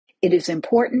It is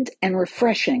important and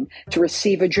refreshing to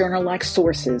receive a journal like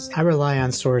Sources. I rely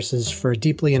on Sources for a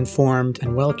deeply informed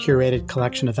and well-curated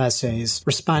collection of essays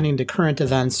responding to current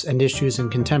events and issues in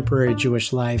contemporary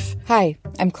Jewish life. Hi,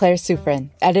 I'm Claire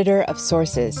Sufrin, editor of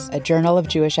Sources, a journal of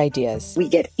Jewish ideas. We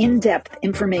get in-depth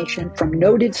information from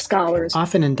noted scholars,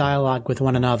 often in dialogue with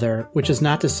one another, which is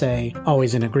not to say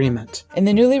always in agreement. In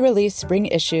the newly released spring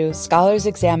issue, scholars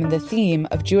examine the theme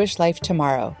of Jewish life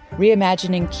tomorrow,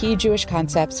 reimagining key Jewish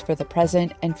concepts for the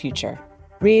present and future.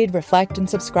 Read, reflect, and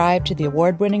subscribe to the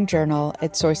award-winning journal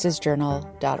at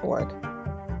sourcesjournal.org.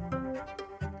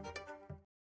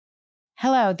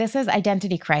 Hello, this is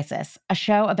Identity Crisis, a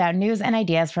show about news and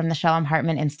ideas from the Shalom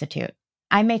Hartman Institute.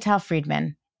 I'm Maytal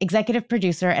Friedman, executive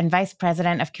producer and vice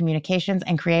president of communications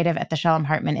and creative at the Shalom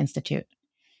Hartman Institute.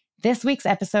 This week's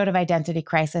episode of Identity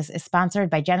Crisis is sponsored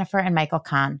by Jennifer and Michael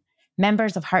Kahn,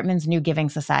 members of Hartman's New Giving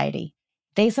Society.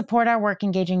 They support our work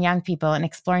engaging young people in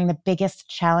exploring the biggest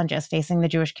challenges facing the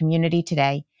Jewish community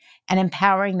today and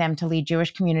empowering them to lead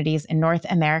Jewish communities in North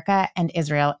America and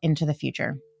Israel into the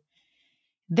future.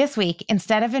 This week,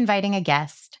 instead of inviting a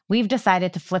guest, we've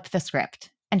decided to flip the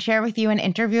script and share with you an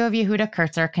interview of Yehuda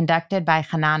Kurtzer conducted by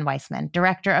Hanan Weissman,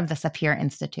 director of the Sapir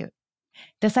Institute.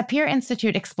 The Sapir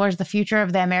Institute explores the future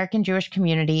of the American Jewish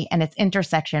community and its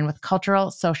intersection with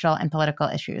cultural, social, and political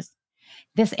issues.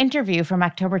 This interview from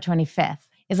October 25th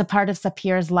is a part of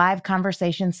Sapir's live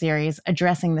conversation series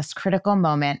addressing this critical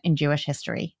moment in Jewish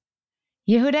history.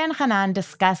 Yehuda and Hanan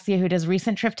discuss Yehuda's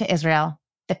recent trip to Israel,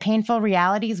 the painful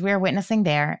realities we're witnessing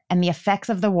there, and the effects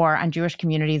of the war on Jewish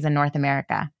communities in North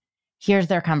America. Here's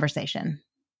their conversation.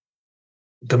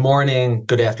 Good morning,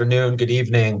 good afternoon, good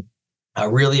evening. I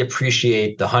really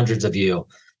appreciate the hundreds of you,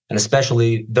 and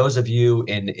especially those of you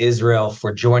in Israel,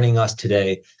 for joining us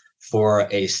today for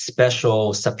a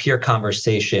special Sapir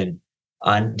conversation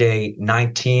on day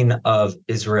 19 of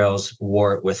Israel's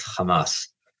war with Hamas.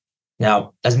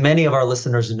 Now, as many of our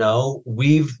listeners know,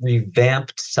 we've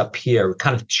revamped Sapir,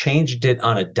 kind of changed it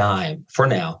on a dime for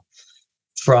now,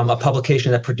 from a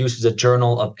publication that produces a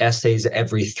journal of essays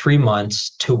every 3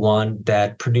 months to one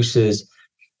that produces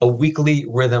a weekly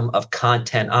rhythm of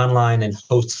content online and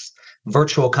hosts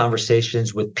virtual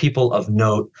conversations with people of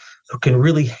note who can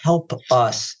really help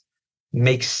us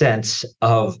make sense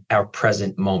of our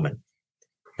present moment.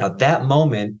 Now, that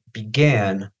moment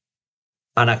began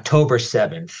on October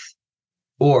 7th,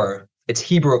 or its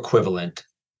Hebrew equivalent,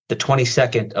 the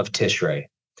 22nd of Tishrei.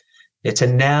 It's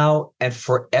a now and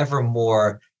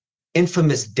forevermore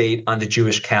infamous date on the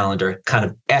Jewish calendar, kind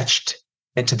of etched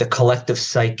into the collective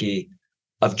psyche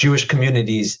of Jewish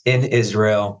communities in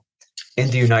Israel, in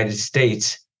the United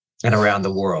States, and around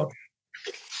the world.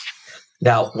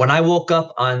 Now, when I woke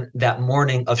up on that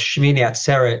morning of Shmini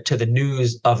Atzeret to the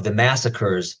news of the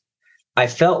massacres, I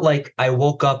felt like I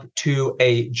woke up to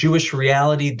a Jewish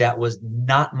reality that was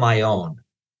not my own,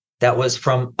 that was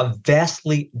from a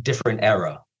vastly different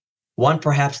era, one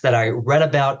perhaps that I read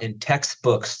about in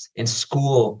textbooks in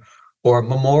school or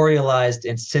memorialized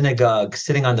in synagogue,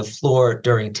 sitting on the floor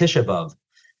during Tisha B'Av.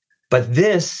 But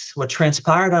this, what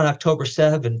transpired on October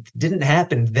 7th, didn't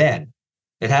happen then.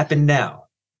 It happened now.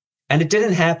 And it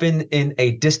didn't happen in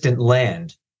a distant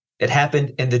land. It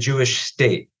happened in the Jewish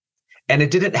state. And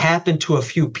it didn't happen to a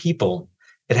few people.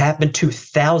 It happened to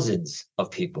thousands of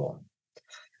people.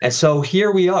 And so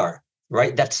here we are,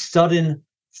 right? That sudden,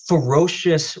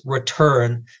 ferocious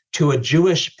return to a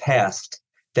Jewish past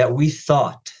that we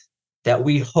thought, that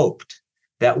we hoped,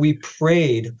 that we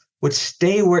prayed would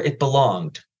stay where it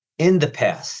belonged, in the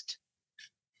past.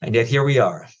 And yet here we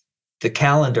are. The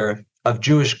calendar of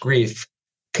Jewish grief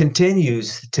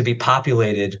continues to be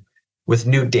populated with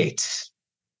new dates.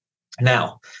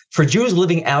 Now, for Jews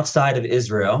living outside of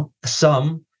Israel,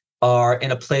 some are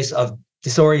in a place of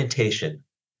disorientation,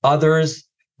 others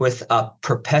with a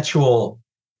perpetual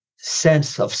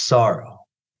sense of sorrow,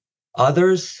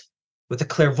 others with a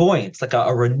clairvoyance, like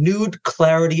a renewed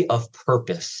clarity of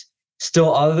purpose,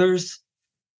 still others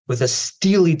with a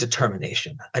steely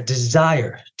determination, a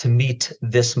desire to meet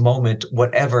this moment,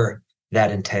 whatever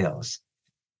that entails.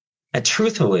 And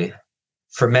truthfully,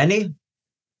 for many,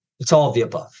 it's all of the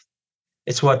above.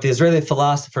 It's what the Israeli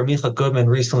philosopher Micha Goodman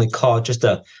recently called just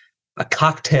a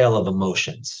cocktail of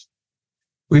emotions.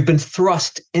 We've been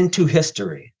thrust into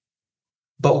history,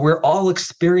 but we're all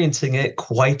experiencing it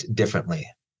quite differently.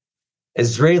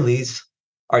 Israelis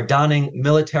are donning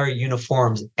military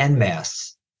uniforms en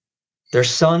masse, their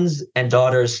sons and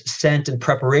daughters sent in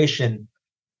preparation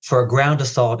for a ground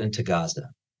assault into Gaza.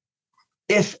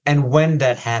 If and when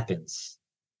that happens,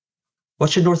 what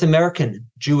should North American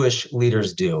Jewish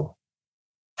leaders do?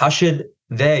 How should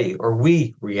they or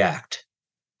we react?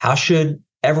 How should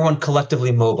everyone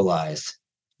collectively mobilize?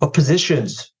 What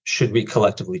positions should we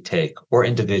collectively take or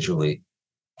individually?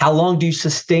 How long do you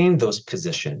sustain those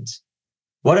positions?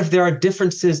 What if there are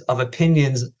differences of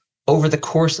opinions over the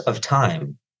course of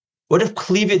time? What if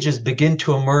cleavages begin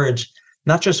to emerge,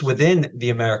 not just within the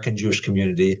American Jewish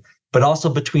community, but also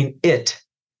between it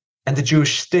and the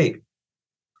Jewish state?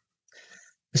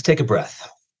 Let's take a breath,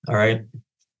 all right?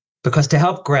 Because to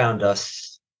help ground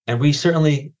us, and we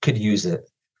certainly could use it,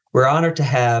 we're honored to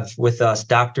have with us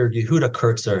Dr. Yehuda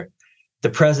Kurtzer, the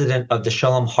president of the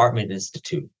Shalom Hartman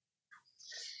Institute.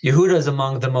 Yehuda is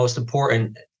among the most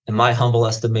important, in my humble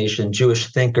estimation, Jewish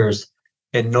thinkers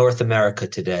in North America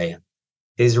today.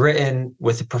 He's written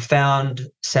with a profound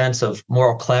sense of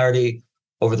moral clarity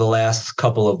over the last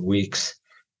couple of weeks.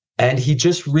 And he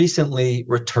just recently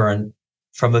returned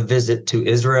from a visit to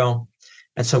Israel.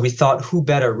 And so we thought, who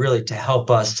better really to help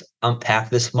us unpack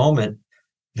this moment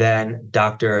than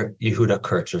Dr. Yehuda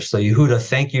Kurtzer. So Yehuda,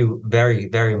 thank you very,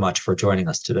 very much for joining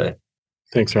us today.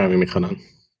 Thanks for having me, Hanan.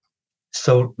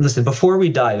 So listen, before we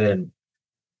dive in,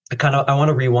 I want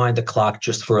to rewind the clock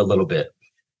just for a little bit.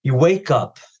 You wake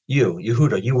up,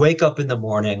 Yehuda, you wake up in the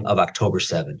morning of October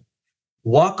 7th.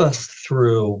 Walk us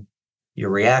through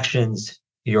your reactions,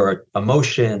 your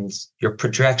emotions, your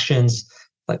projections,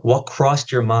 like what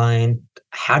crossed your mind?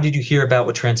 How did you hear about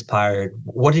what transpired?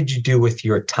 What did you do with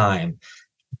your time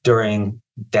during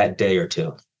that day or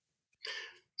two?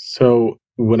 So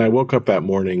when I woke up that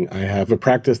morning, I have a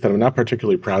practice that I'm not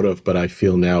particularly proud of, but I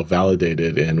feel now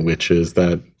validated in, which is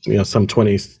that, some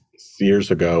 20 years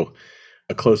ago,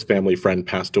 a close family friend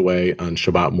passed away on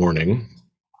Shabbat morning.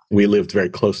 We lived very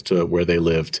close to where they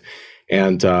lived.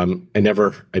 And I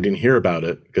didn't hear about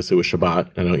it because it was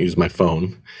Shabbat. I don't use my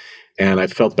phone. And I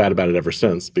felt bad about it ever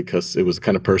since because it was the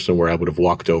kind of person where I would have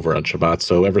walked over on Shabbat.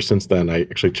 So ever since then, I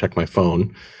actually check my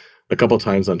phone a couple of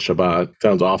times on Shabbat.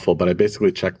 Sounds awful, but I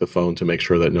basically check the phone to make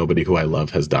sure that nobody who I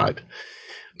love has died.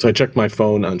 So I checked my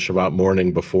phone on Shabbat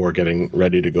morning before getting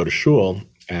ready to go to shul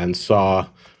and saw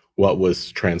what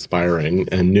was transpiring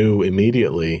and knew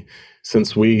immediately,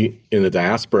 since we in the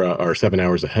diaspora are 7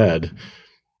 hours ahead,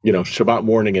 Shabbat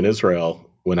morning in Israel,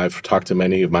 when I've talked to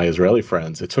many of my Israeli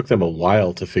friends, it took them a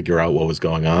while to figure out what was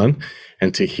going on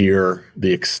and to hear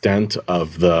the extent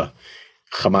of the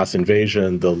Hamas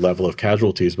invasion, the level of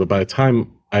casualties. But by the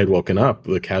time I had woken up,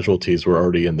 the casualties were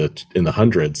already in the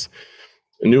hundreds.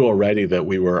 I knew already that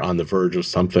we were on the verge of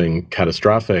something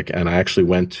catastrophic. And I actually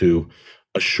went to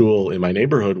a shul in my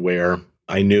neighborhood where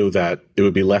I knew that it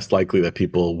would be less likely that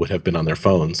people would have been on their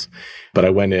phones. But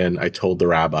I went in, I told the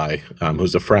rabbi,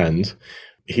 who's a friend.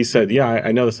 He said, yeah,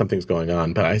 I know that something's going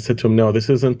on. But I said to him, no, this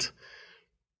isn't,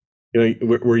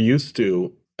 we're used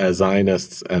to, as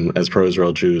Zionists and as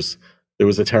pro-Israel Jews, there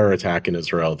was a terror attack in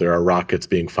Israel. There are rockets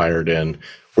being fired in.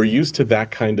 We're used to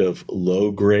that kind of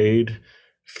low-grade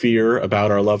fear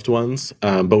about our loved ones.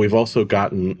 But we've also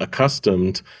gotten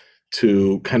accustomed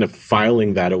to kind of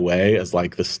filing that away as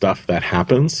like the stuff that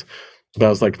happens. But I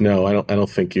was like, no, I don't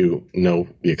think you know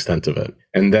the extent of it.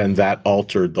 And then that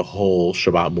altered the whole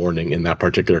Shabbat morning in that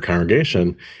particular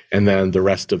congregation. And then the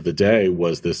rest of the day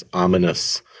was this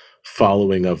ominous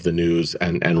following of the news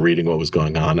and reading what was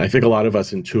going on. I think a lot of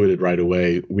us intuited right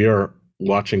away, we are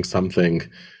watching something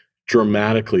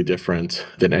dramatically different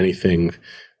than anything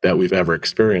that we've ever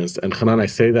experienced. And Hanan, I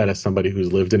say that as somebody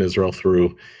who's lived in Israel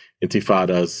through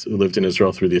intifadas, who lived in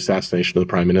Israel through the assassination of the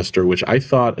prime minister, which I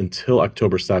thought until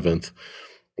October 7th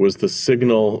was the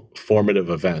signal formative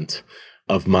event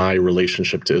of my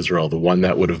relationship to Israel, the one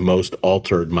that would have most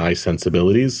altered my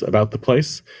sensibilities about the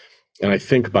place. And I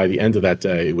think by the end of that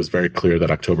day, it was very clear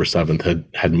that October 7th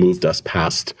had moved us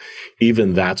past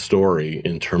even that story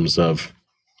in terms of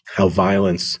how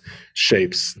violence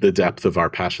shapes the depth of our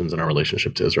passions and our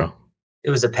relationship to Israel. It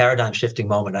was a paradigm shifting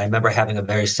moment. I remember having a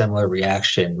very similar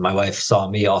reaction. My wife saw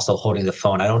me also holding the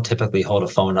phone. I don't typically hold a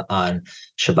phone on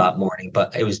Shabbat morning,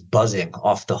 but it was buzzing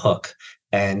off the hook.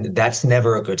 And that's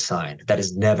never a good sign. That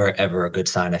is never, ever a good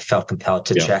sign. I felt compelled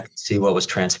to check and see what was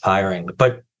transpiring.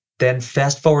 But then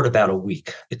fast forward about a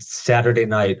week. It's Saturday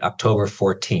night, October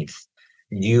 14th.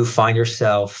 You find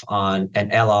yourself on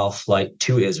an El Al flight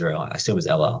to Israel. I assume it was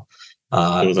El Al.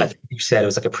 I think you said it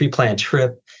was like a pre-planned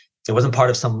trip. It wasn't part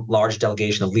of some large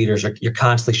delegation of leaders. You're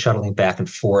constantly shuttling back and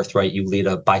forth, right? You lead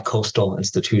a bi-coastal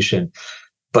institution.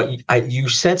 But you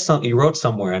said something, you wrote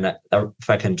somewhere, and if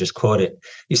I can just quote it,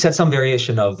 you said some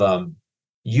variation of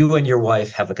you and your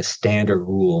wife have like a standard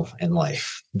rule in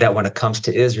life that when it comes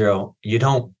to Israel, you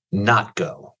don't not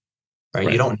go,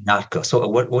 right? You don't not go. So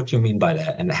what do you mean by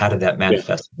that? And how did that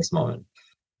manifest in this moment?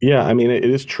 Yeah, I mean, it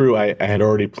is true. I had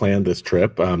already planned this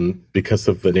trip. Because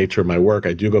of the nature of my work,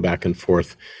 I do go back and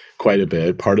forth quite a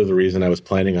bit. Part of the reason I was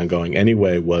planning on going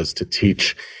anyway was to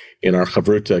teach in our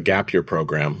Chavruta Gap Year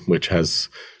program, which has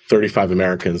 35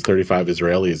 Americans, 35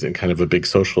 Israelis in kind of a big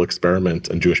social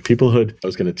experiment on Jewish peoplehood. I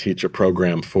was going to teach a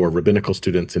program for rabbinical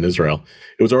students in Israel.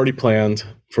 It was already planned.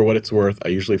 For what it's worth, I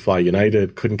usually fly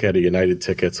United, couldn't get a United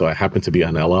ticket, so I happened to be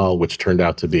on El Al, which turned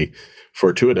out to be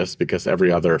fortuitous because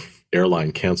every other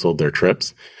airline canceled their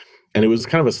trips. And it was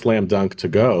kind of a slam dunk to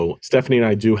go. Stephanie and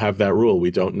I do have that rule.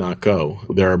 We don't not go.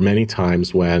 There are many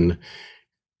times when,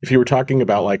 if you were talking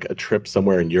about like a trip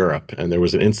somewhere in Europe and there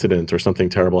was an incident or something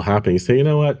terrible happening, you say, you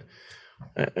know what,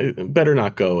 better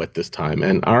not go at this time.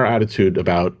 And our attitude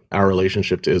about our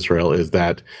relationship to Israel is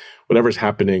that whatever's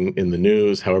happening in the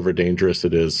news, however dangerous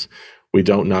it is, we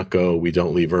don't not go, we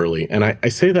don't leave early. And I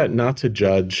say that not to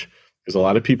judge. There's a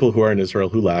lot of people who are in Israel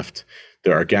who left.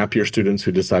 There are gap year students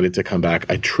who decided to come back.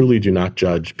 I truly do not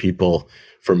judge people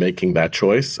for making that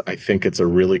choice. I think it's a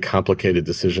really complicated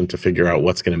decision to figure out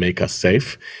what's going to make us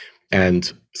safe.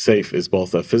 And safe is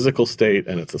both a physical state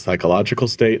and it's a psychological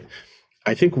state.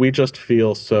 I think we just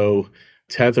feel so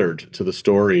tethered to the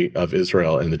story of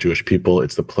Israel and the Jewish people.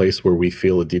 It's the place where we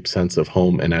feel a deep sense of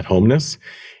home and at homeness.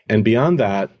 And beyond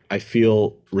that, I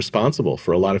feel responsible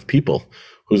for a lot of people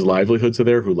whose livelihoods are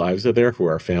there, whose lives are there, who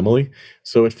are family.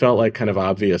 So it felt like kind of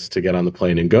obvious to get on the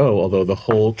plane and go, although the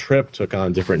whole trip took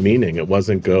on different meaning. It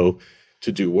wasn't go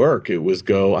to do work. It was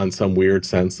go on some weird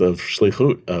sense of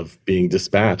shlichut, of being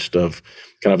dispatched, of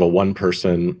kind of a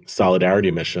one-person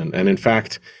solidarity mission. And in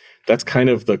fact, that's kind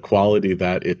of the quality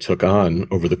that it took on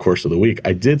over the course of the week.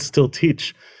 I did still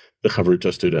teach the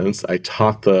Chavruta students. I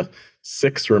taught the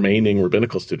 6 remaining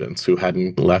rabbinical students who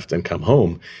hadn't left and come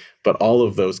home. But all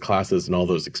of those classes and all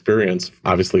those experiences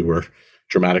obviously were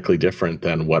dramatically different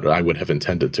than what I would have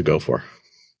intended to go for.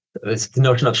 It's the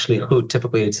notion of shlichut.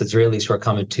 Typically, it's Israelis who are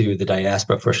coming to the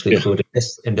diaspora for shlichut. Yeah.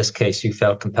 In this case, you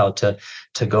felt compelled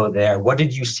to go there. What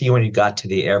did you see when you got to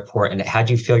the airport, and how did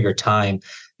you feel your time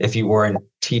if you weren't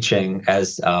teaching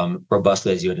as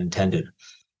robustly as you had intended?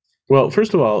 Well,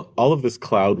 first of all of this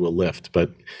cloud will lift, but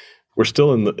we're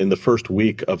still in the first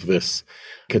week of this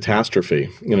catastrophe,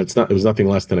 and it was nothing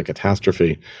less than a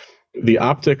catastrophe. The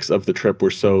optics of the trip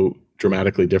were so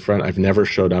dramatically different. I've never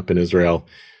showed up in Israel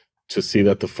to see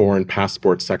that the foreign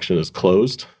passport section is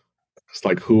closed. It's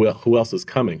like, who else is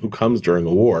coming? Who comes during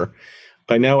a war?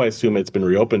 By now, I assume it's been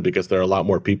reopened because there are a lot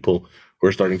more people who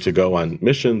are starting to go on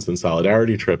missions and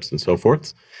solidarity trips and so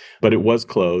forth. But it was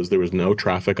closed. There was no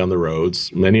traffic on the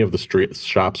roads. Many of the street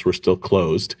shops were still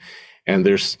closed. And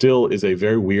there still is a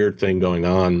very weird thing going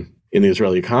on in the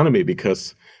Israeli economy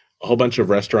because a whole bunch of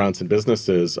restaurants and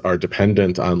businesses are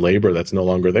dependent on labor that's no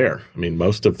longer there. I mean,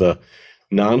 most of the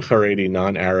non-Haredi,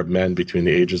 non-Arab men between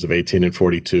the ages of 18 and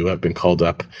 42 have been called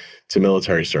up to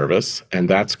military service. And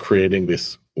that's creating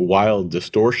this wild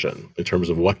distortion in terms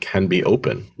of what can be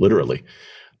open, literally.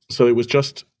 So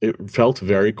it felt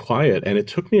very quiet. And it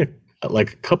took me a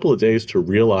couple of days to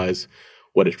realize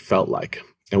what it felt like.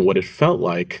 And what it felt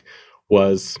like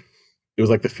was, it was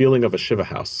like the feeling of a shiva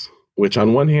house, which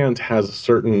on one hand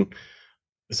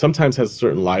sometimes has a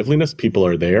certain liveliness. People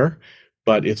are there,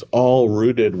 but it's all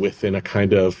rooted within a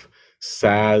kind of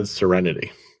sad serenity,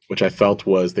 which I felt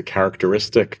was the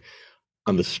characteristic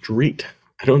on the street.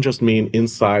 I don't just mean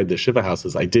inside the shiva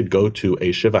houses. I did go to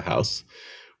a shiva house,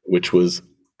 which was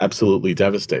absolutely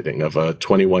devastating, of a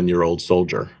 21-year-old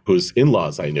soldier whose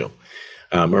in-laws I knew,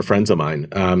 or friends of mine.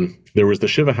 There was the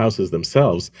shiva houses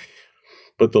themselves,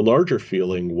 but the larger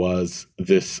feeling was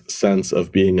this sense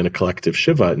of being in a collective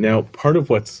shiva. Now, part of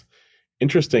what's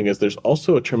interesting is there's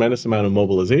also a tremendous amount of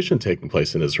mobilization taking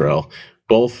place in Israel,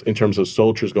 both in terms of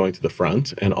soldiers going to the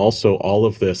front and also all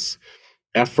of this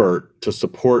effort to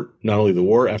support not only the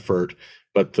war effort,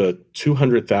 but the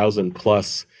 200,000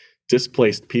 plus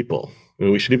displaced people. I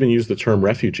mean, we should even use the term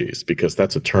refugees because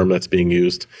that's a term that's being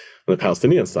used on the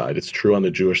Palestinian side. It's true on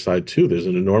the Jewish side too. There's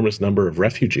an enormous number of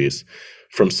refugees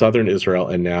from southern Israel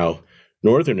and now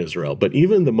northern Israel. But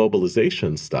even the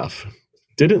mobilization stuff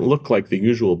didn't look like the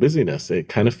usual busyness. It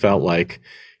kind of felt like,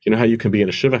 you know how you can be in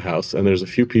a shiva house and there's a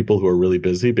few people who are really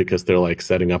busy because they're like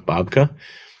setting up babka?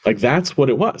 Like that's what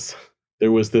it was.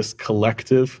 There was this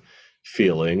collective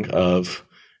feeling of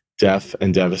death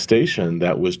and devastation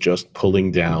that was just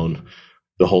pulling down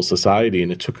the whole society.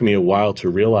 And it took me a while to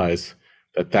realize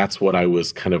that that's what I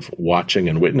was kind of watching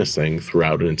and witnessing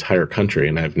throughout an entire country.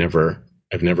 And I've never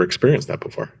experienced that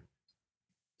before.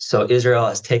 So Israel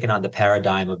has taken on the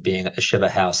paradigm of being a Shiva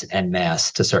house en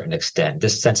masse to a certain extent.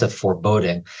 This sense of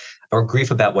foreboding or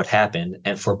grief about what happened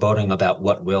and foreboding about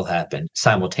what will happen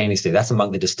simultaneously. That's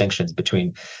among the distinctions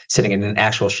between sitting in an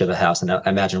actual Shiva house and I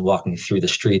imagine walking through the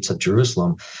streets of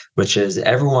Jerusalem, which is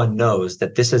everyone knows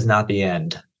that this is not the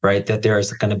end, right? That there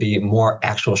is going to be more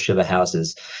actual Shiva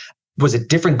houses. Was it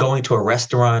different going to a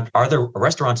restaurant? Are there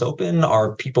restaurants open?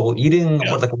 Are people eating?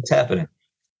 Yeah. What's happening?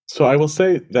 So I will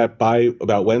say that by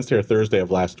about Wednesday or Thursday of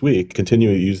last week,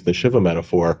 continuing to use the Shiva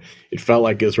metaphor, it felt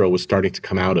like Israel was starting to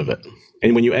come out of it.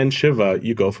 And when you end Shiva,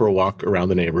 you go for a walk around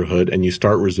the neighborhood and you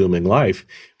start resuming life,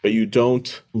 but you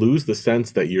don't lose the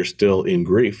sense that you're still in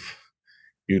grief.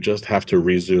 You just have to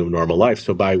resume normal life.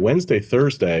 So by Wednesday,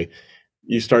 Thursday,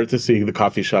 you started to see the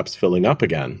coffee shops filling up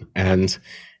again. And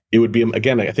it would be,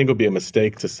 again, I think it would be a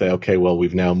mistake to say, okay, well,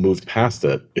 we've now moved past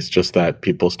it. It's just that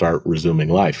people start resuming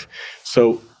life.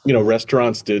 So,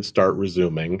 restaurants did start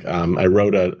resuming. I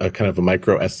wrote a kind of a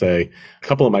micro essay, a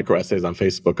couple of micro essays on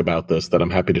Facebook about this that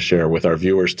I'm happy to share with our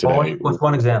viewers today. What's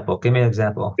one example? Give me an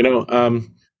example. I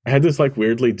had this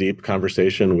weirdly deep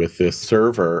conversation with this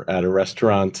server at a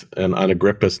restaurant on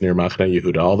Agrippus near Machne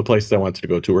Yehuda. All the places I wanted to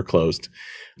go to were closed.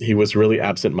 He was really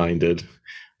absent-minded.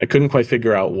 I couldn't quite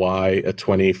figure out why a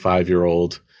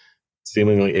 25-year-old,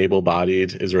 seemingly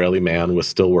able-bodied Israeli man was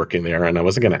still working there, and I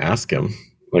wasn't going to ask him.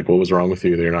 What was wrong with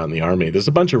you? They're not in the army. There's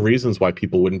a bunch of reasons why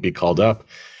people wouldn't be called up.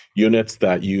 Units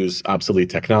that use obsolete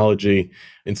technology.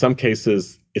 In some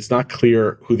cases, it's not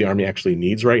clear who the army actually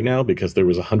needs right now because there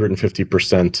was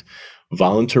 150%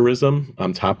 voluntarism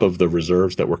on top of the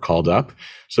reserves that were called up.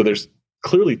 So there's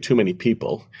clearly too many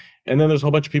people. And then there's a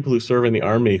whole bunch of people who serve in the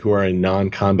army who are in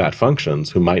non-combat functions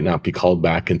who might not be called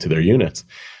back into their units.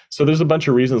 So there's a bunch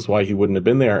of reasons why he wouldn't have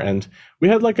been there. And we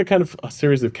had a kind of a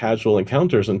series of casual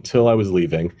encounters until I was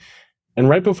leaving. And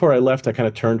right before I left, I kind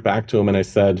of turned back to him and I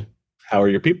said, "How are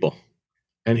your people?"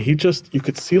 And he you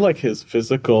could see his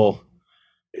physical,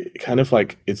 kind of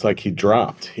it's like he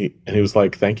dropped. He was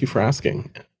like, "Thank you for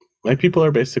asking. My people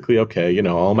are basically okay.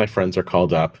 All my friends are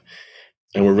called up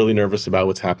and we're really nervous about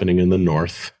what's happening in the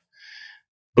north,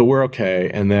 but we're okay."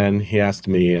 And then he asked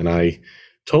me and I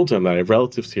told him that I have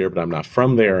relatives here, but I'm not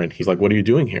from there. And he's like, "What are you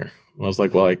doing here?" Well, I was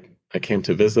like, "Well, I came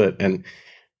to visit." And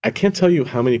I can't tell you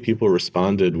how many people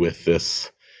responded with this.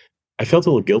 I felt a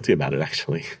little guilty about it,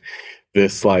 actually.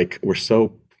 This, "We're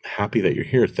so happy that you're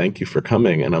here. Thank you for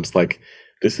coming." And I was like,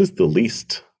 this is the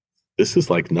least. This is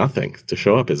nothing. To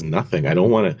show up is nothing. I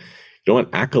don't want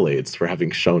accolades for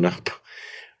having shown up.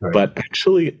 Right. But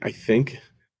actually, I think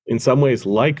in some ways,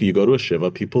 you go to a Shiva,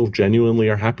 people genuinely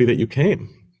are happy that you came.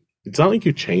 It's not like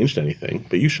you changed anything,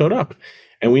 but you showed up.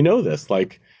 And we know this,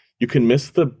 you can miss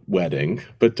the wedding,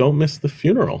 but don't miss the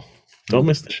funeral. Don't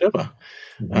miss the Shiva.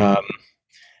 Mm-hmm.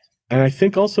 And I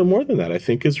think also more than that, I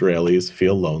think Israelis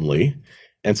feel lonely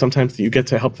and sometimes you get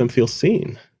to help them feel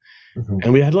seen. Mm-hmm.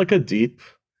 And we had a deep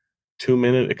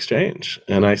 2-minute exchange.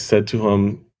 And I said to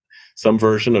him some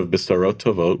version of Bisarot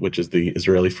Tovot, which is the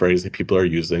Israeli phrase that people are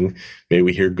using. May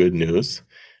we hear good news.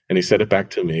 And he said it back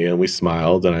to me and we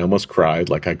smiled and I almost cried,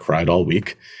 like I cried all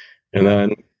week. And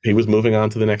then he was moving on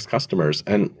to the next customers.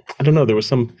 And I don't know, there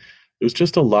was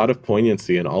just a lot of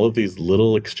poignancy in all of these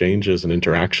little exchanges and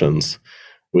interactions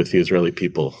with the Israeli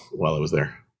people while I was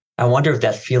there. I wonder if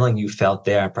that feeling you felt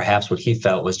there, and perhaps what he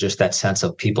felt, was just that sense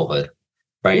of peoplehood,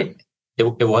 right?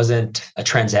 Yeah. It wasn't a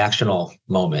transactional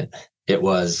moment. It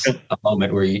was a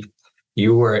moment where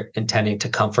you were intending to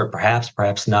comfort,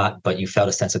 perhaps not, but you felt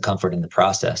a sense of comfort in the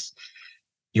process.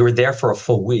 You were there for a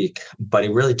full week, but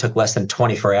it really took less than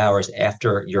 24 hours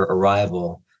after your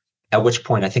arrival, at which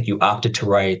point I think you opted to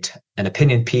write an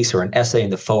opinion piece or an essay in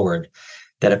the forward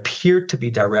that appeared to be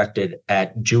directed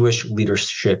at Jewish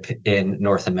leadership in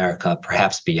North America,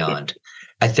 perhaps beyond.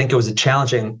 I think it was a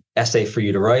challenging essay for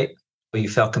you to write, but you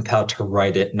felt compelled to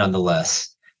write it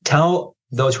nonetheless. Tell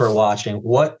those who are watching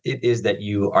what it is that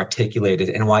you articulated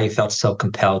and why you felt so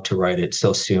compelled to write it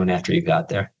so soon after you got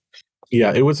there.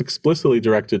 Yeah, it was explicitly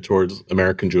directed towards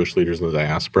American Jewish leaders in the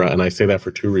diaspora. And I say that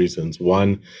for two reasons.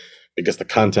 One, because the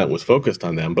content was focused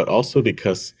on them, but also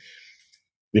because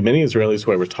the many Israelis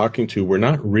who I was talking to were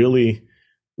not really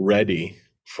ready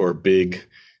for big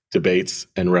debates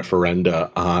and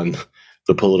referenda on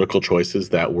the political choices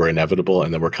that were inevitable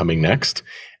and that were coming next.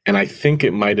 And I think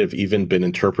it might have even been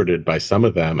interpreted by some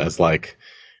of them as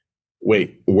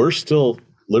wait, we're still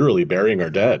literally burying our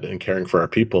dead and caring for our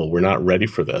people. We're not ready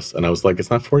for this. And I was like, it's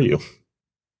not for you.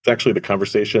 It's actually the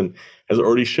conversation has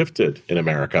already shifted in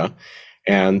America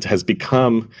and has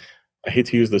become, I hate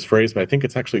to use this phrase, but I think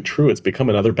it's actually true. It's become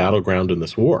another battleground in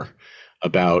this war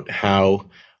about how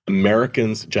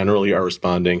Americans generally are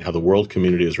responding, how the world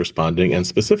community is responding, and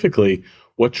specifically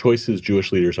what choices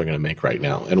Jewish leaders are going to make right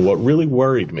now. And what really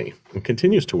worried me, and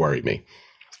continues to worry me,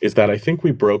 is that I think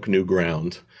we broke new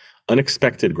ground,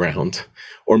 unexpected ground,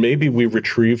 or maybe we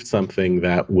retrieved something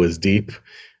that was deep,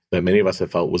 that many of us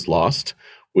have felt was lost,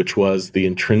 which was the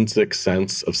intrinsic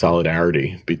sense of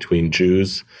solidarity between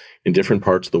Jews in different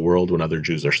parts of the world when other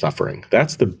Jews are suffering.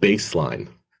 That's the baseline,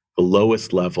 the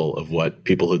lowest level of what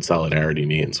peoplehood solidarity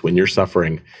means. When you're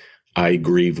suffering, I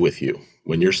grieve with you.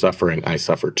 When you're suffering, I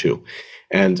suffer too.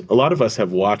 And a lot of us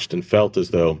have watched and felt as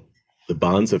though the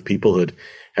bonds of peoplehood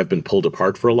have been pulled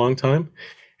apart for a long time.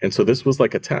 And so this was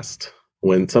like a test.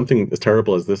 When something as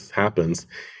terrible as this happens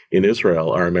in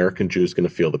Israel, are American Jews going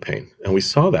to feel the pain? And we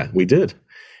saw that. We did.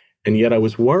 And yet I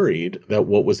was worried that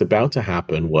what was about to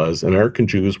happen was American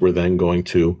Jews were then going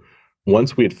to,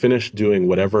 once we had finished doing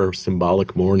whatever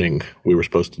symbolic mourning we were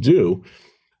supposed to do,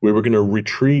 we were going to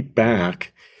retreat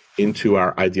back into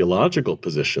our ideological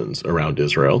positions around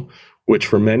Israel, which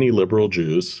for many liberal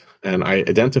Jews, and I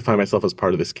identify myself as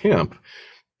part of this camp,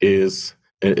 is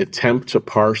an attempt to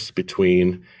parse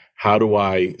between how do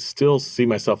I still see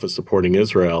myself as supporting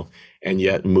Israel and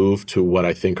yet move to what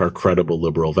I think are credible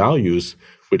liberal values,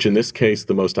 which in this case,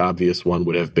 the most obvious one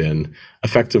would have been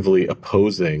effectively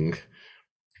opposing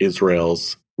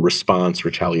Israel's response,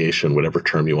 retaliation, whatever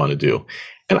term you want to do.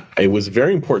 And it was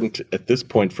very important at this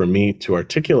point for me to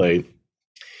articulate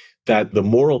that the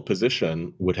moral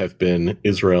position would have been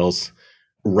Israel's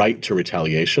right to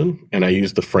retaliation. And I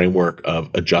used the framework of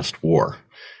a just war,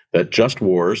 that just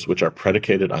wars, which are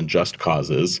predicated on just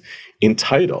causes,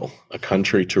 entitle a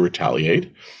country to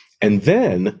retaliate. And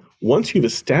then once you've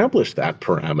established that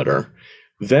parameter,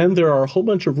 then there are a whole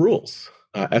bunch of rules,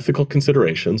 ethical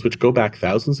considerations, which go back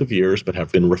thousands of years, but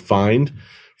have been refined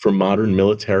for modern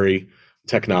military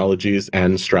technologies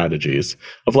and strategies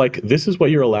of like, this is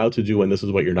what you're allowed to do and this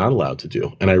is what you're not allowed to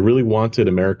do. And I really wanted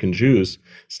American Jews,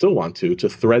 still want to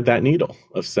thread that needle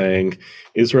of saying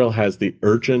Israel has the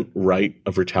urgent right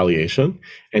of retaliation,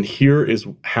 and here is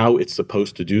how it's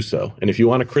supposed to do so. And if you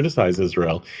want to criticize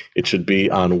Israel, it should be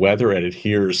on whether it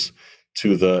adheres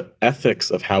to the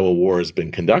ethics of how a war has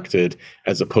been conducted,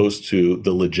 as opposed to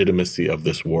the legitimacy of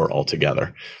this war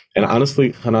altogether. And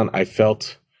honestly, Hanan, I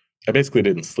basically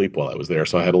didn't sleep while I was there.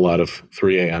 So I had a lot of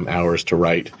 3 a.m. hours to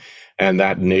write. And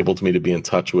that enabled me to be in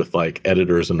touch with like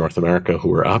editors in North America who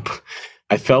were up.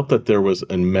 I felt that there was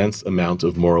an immense amount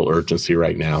of moral urgency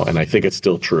right now. And I think it's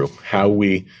still true. How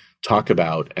we talk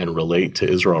about and relate to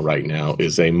Israel right now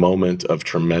is a moment of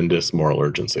tremendous moral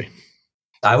urgency.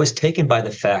 I was taken by the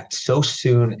fact so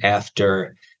soon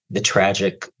after the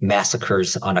tragic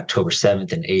massacres on October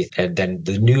 7th and 8th, and then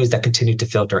the news that continued to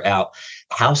filter out,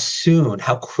 how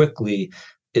quickly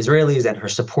Israelis and her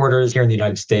supporters here in the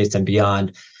United States and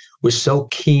beyond were so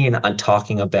keen on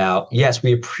talking about, yes,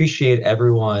 we appreciate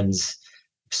everyone's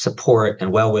support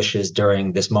and well wishes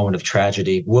during this moment of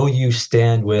tragedy. Will you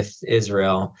stand with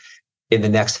Israel in the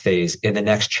next phase, in the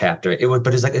next chapter?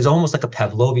 It's almost like a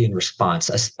Pavlovian response,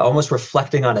 almost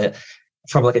reflecting on it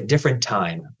from like a different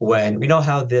time when we know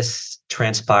how this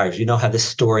transpires, you know how this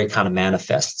story kind of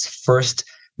manifests. First,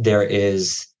 there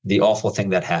is the awful thing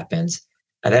that happens.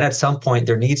 And then at some point,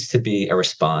 there needs to be a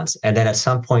response. And then at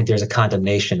some point, there's a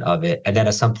condemnation of it. And then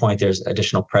at some point, there's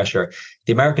additional pressure.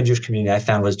 The American Jewish community, I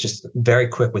found, was just very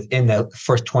quick within the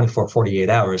first 24, 48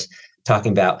 hours,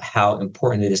 talking about how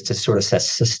important it is to sort of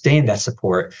sustain that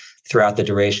support throughout the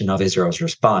duration of Israel's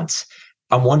response.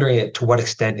 I'm wondering to what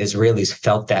extent Israelis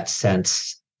felt that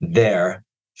sense there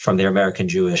from their American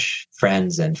Jewish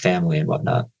friends and family and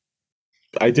whatnot.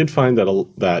 I did find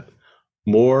that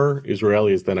more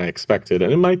Israelis than I expected,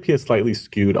 and it might be a slightly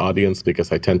skewed audience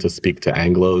because I tend to speak to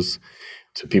Anglos,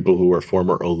 to people who are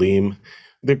former Olim.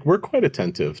 They were quite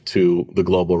attentive to the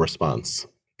global response.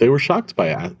 They were shocked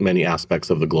by many aspects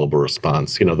of the global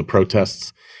response. You know, the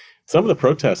protests, some of the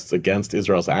protests against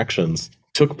Israel's actions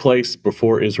took place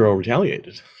before Israel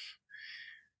retaliated,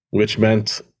 which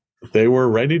meant they were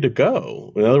ready to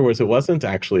go. In other words, it wasn't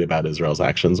actually about Israel's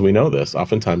actions. We know this.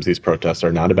 Oftentimes these protests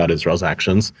are not about Israel's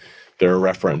actions. They're a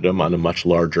referendum on a much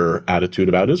larger attitude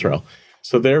about Israel.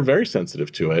 So they're very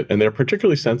sensitive to it, and they're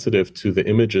particularly sensitive to the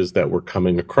images that were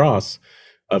coming across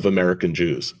of American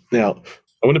Jews. Now,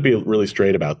 I want to be really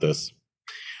straight about this.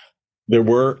 There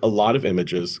were a lot of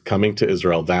images coming to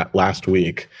Israel that last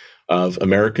week of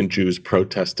American Jews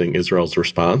protesting Israel's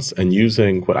response and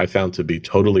using what I found to be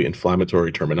totally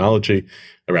inflammatory terminology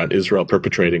around Israel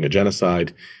perpetrating a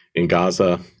genocide in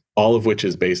Gaza, all of which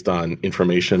is based on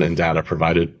information and data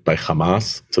provided by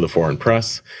Hamas to the foreign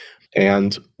press.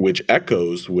 and which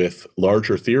echoes with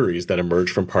larger theories that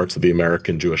emerge from parts of the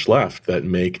American Jewish left that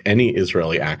make any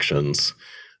Israeli actions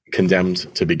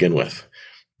condemned to begin with.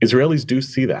 Israelis do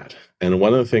see that. And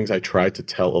one of the things I try to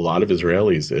tell a lot of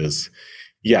Israelis is,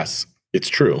 yes, it's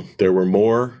true. There were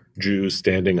more Jews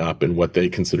standing up in what they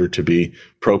consider to be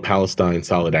pro-Palestine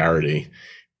solidarity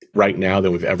right now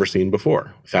than we've ever seen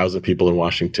before. 1,000 people in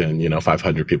Washington,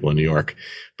 500 people in New York.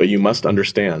 But you must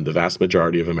understand the vast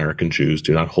majority of American Jews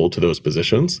do not hold to those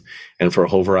positions. And for a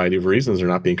whole variety of reasons, they're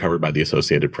not being covered by the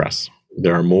Associated Press.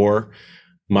 There are more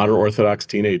modern Orthodox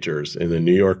teenagers in the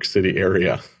New York City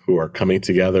area who are coming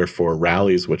together for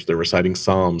rallies, which they're reciting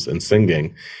psalms and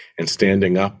singing and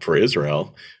standing up for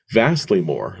Israel, vastly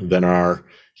more than are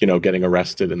getting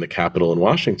arrested in the Capitol in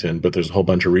Washington. But there's a whole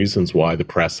bunch of reasons why the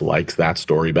press likes that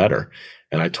story better.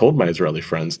 And I told my Israeli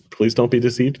friends, please don't be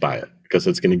deceived by it, because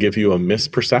it's going to give you a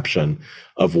misperception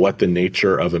of what the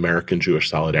nature of American Jewish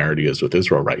solidarity is with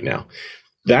Israel right now.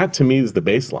 That, to me, is the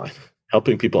baseline,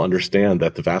 helping people understand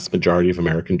that the vast majority of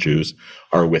American Jews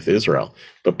are with Israel.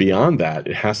 But beyond that,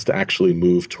 it has to actually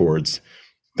move towards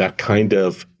that kind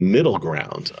of middle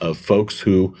ground of folks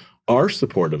who are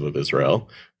supportive of Israel,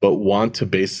 but want to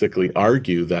basically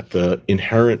argue that the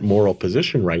inherent moral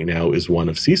position right now is one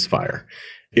of ceasefire.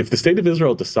 If the state of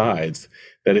Israel decides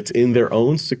that it's in their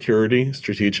own security,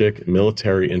 strategic,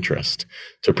 military interest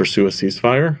to pursue a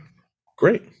ceasefire,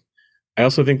 great. I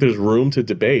also think there's room to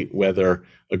debate whether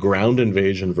a ground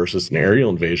invasion versus an aerial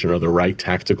invasion are the right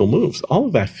tactical moves. All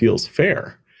of that feels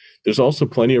fair. There's also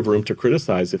plenty of room to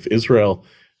criticize if Israel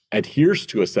adheres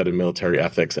to a set of military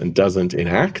ethics and doesn't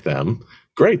enact them.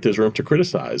 Great, there's room to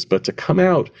criticize. But to come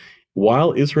out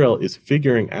while Israel is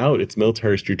figuring out its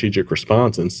military strategic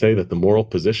response and say that the moral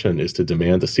position is to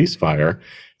demand a ceasefire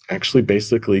actually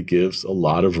basically gives a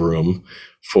lot of room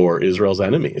for Israel's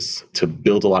enemies to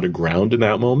build a lot of ground in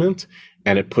that moment.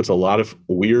 And it puts a lot of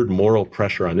weird moral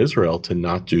pressure on Israel to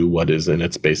not do what is in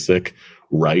its basic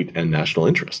right and national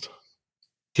interest.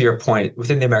 To your point,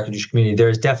 within the American Jewish community, there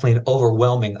is definitely an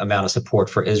overwhelming amount of support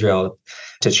for Israel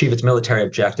to achieve its military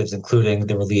objectives, including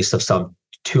the release of some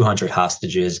 200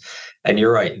 hostages. And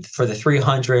you're right, for the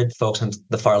 300 folks on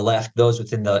the far left, those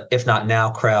within the If Not Now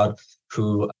crowd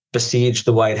who besieged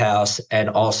the White House and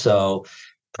also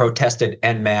protested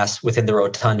en masse within the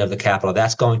rotunda of the Capitol,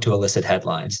 that's going to elicit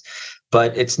headlines.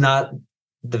 But it's not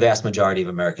the vast majority of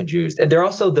American Jews. And there are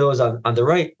also those on the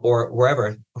right or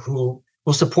wherever who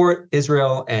will support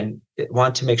Israel and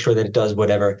want to make sure that it does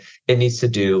whatever it needs to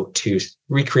do to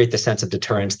recreate the sense of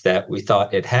deterrence that we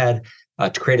thought it had,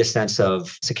 to create a sense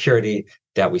of security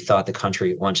that we thought the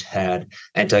country once had,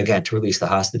 and to release the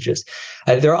hostages.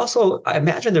 There are also, I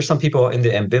imagine there's some people in the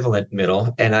ambivalent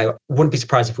middle, and I wouldn't be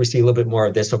surprised if we see a little bit more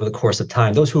of this over the course of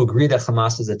time. Those who agree that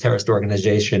Hamas is a terrorist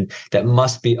organization that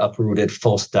must be uprooted,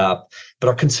 full stop, but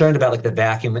are concerned about the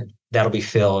vacuum that'll be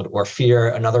filled, or fear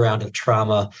another round of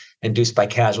trauma induced by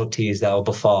casualties that will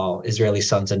befall Israeli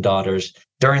sons and daughters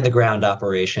during the ground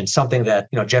operation, something that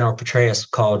General Petraeus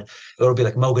called, it'll be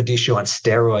like Mogadishu on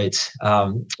steroids,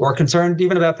 or concerned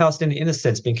even about Palestinian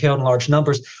innocents being killed in large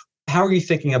numbers. How are you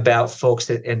thinking about folks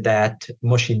in that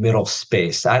mushy middle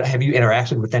space? Have you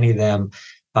interacted with any of them?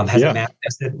 Has it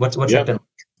manifested? What's that been?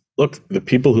 Look, the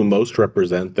people who most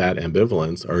represent that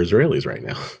ambivalence are Israelis right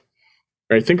now.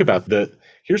 Right? Think about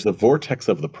here's the vortex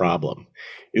of the problem.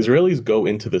 Israelis go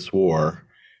into this war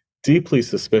deeply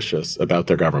suspicious about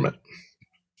their government.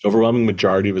 Overwhelming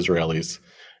majority of Israelis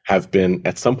have been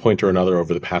at some point or another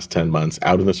over the past 10 months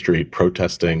out in the street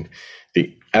protesting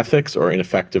the ethics or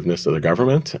ineffectiveness of the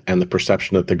government and the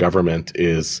perception that the government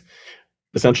is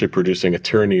essentially producing a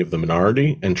tyranny of the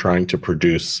minority and trying to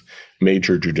produce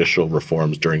major judicial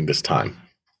reforms during this time.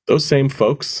 Those same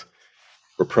folks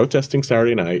were protesting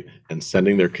Saturday night and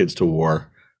sending their kids to war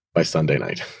by Sunday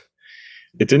night.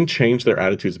 It didn't change their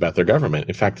attitudes about their government.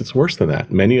 In fact, it's worse than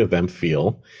that. Many of them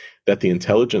feel that the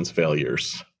intelligence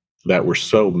failures that were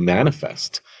so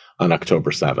manifest on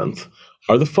October 7th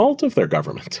are the fault of their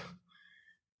government.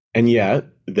 And yet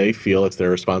they feel it's their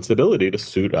responsibility to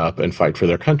suit up and fight for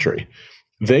their country.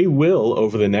 They will,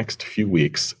 over the next few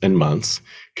weeks and months,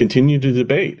 continue to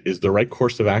debate, is the right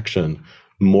course of action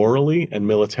morally and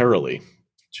militarily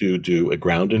to do a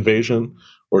ground invasion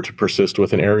or to persist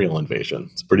with an aerial invasion?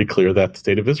 It's pretty clear that the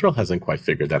state of Israel hasn't quite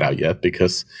figured that out yet,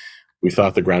 because we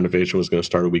thought the ground invasion was going to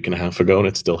start a week and a half ago, and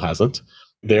it still hasn't.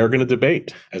 They are going to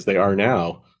debate, as they are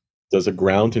now, does a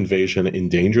ground invasion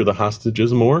endanger the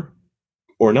hostages more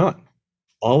or not?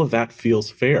 All of that feels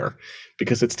fair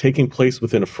because it's taking place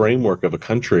within a framework of a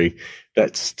country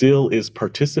that still is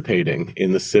participating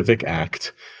in the civic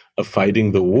act of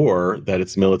fighting the war that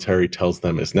its military tells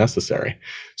them is necessary.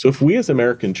 So if we as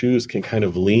American Jews can kind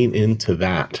of lean into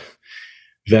that,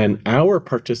 then our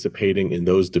participating in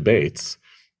those debates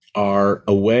are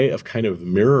a way of kind of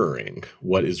mirroring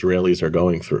what Israelis are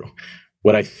going through.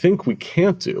 What I think we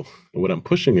can't do, and what I'm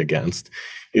pushing against,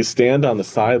 is stand on the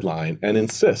sideline and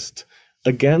insist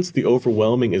against the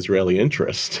overwhelming Israeli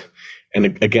interest and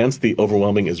against the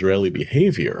overwhelming Israeli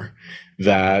behavior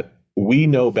that we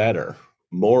know better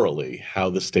morally how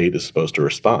the state is supposed to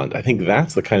respond. I think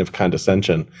that's the kind of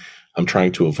condescension I'm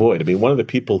trying to avoid. I mean, one of the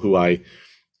people who I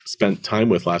spent time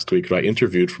with last week, who I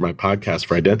interviewed for my podcast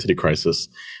for Identity Crisis,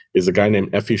 is a guy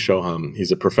named Effie Shoham.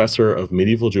 He's a professor of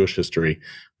medieval Jewish history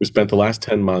who spent the last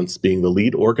 10 months being the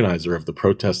lead organizer of the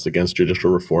protests against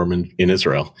judicial reform in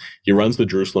Israel. He runs the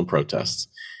Jerusalem protests.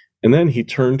 And then he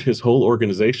turned his whole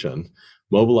organization,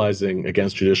 mobilizing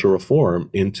against judicial reform,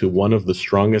 into one of the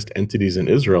strongest entities in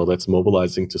Israel that's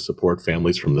mobilizing to support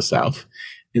families from the South.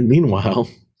 And meanwhile,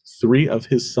 3 of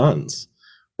his sons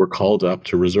were called up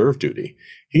to reserve duty.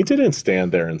 He didn't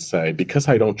stand there and say, because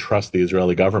I don't trust the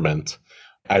Israeli government,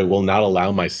 I will not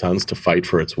allow my sons to fight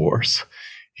for its wars.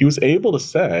 He was able to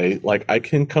say, like, I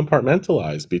can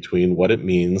compartmentalize between what it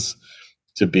means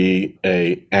to be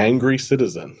an angry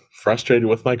citizen, frustrated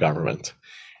with my government,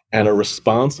 and a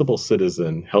responsible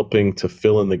citizen helping to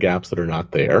fill in the gaps that are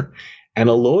not there, and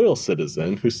a loyal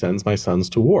citizen who sends my sons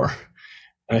to war.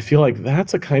 And I feel like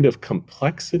that's a kind of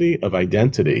complexity of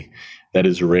identity that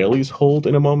Israelis hold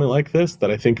in a moment like this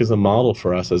that I think is a model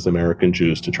for us as American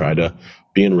Jews to try to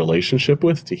be in relationship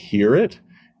with, to hear it,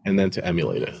 and then to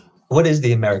emulate it. What is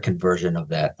the American version of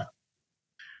that?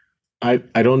 I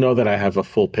don't know that I have a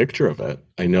full picture of it.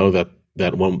 I know that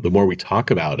the more we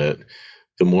talk about it,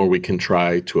 the more we can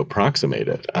try to approximate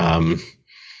it.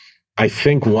 I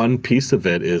think one piece of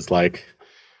it is like,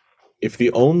 if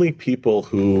the only people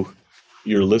who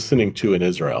you're listening to in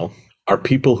Israel are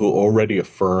people who already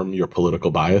affirm your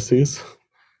political biases,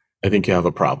 I think you have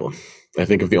a problem. I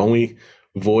think if the only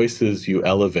voices you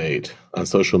elevate on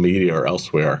social media or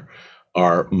elsewhere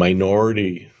are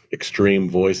minority extreme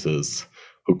voices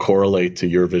who correlate to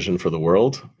your vision for the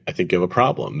world, I think you have a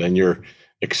problem. Then you're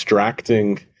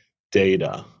extracting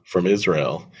data from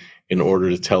Israel in order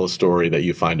to tell a story that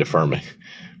you find affirming.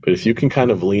 But if you can kind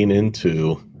of lean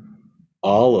into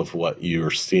all of what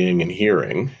you're seeing and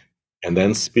hearing, and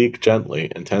then speak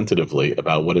gently and tentatively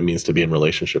about what it means to be in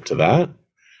relationship to that.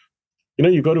 You know,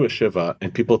 you go to a shiva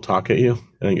and people talk at you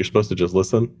and you're supposed to just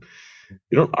listen.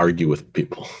 You don't argue with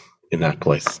people in that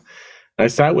place. And I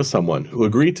sat with someone who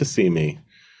agreed to see me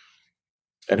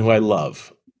and who I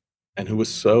love and who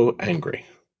was so angry,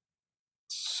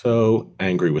 was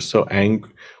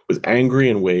angry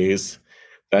in ways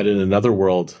that in another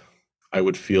world I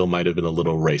would feel might have been a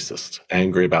little racist,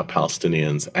 angry about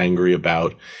Palestinians, angry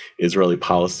about Israeli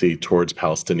policy towards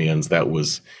Palestinians that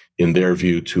was, in their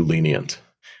view, too lenient.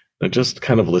 I just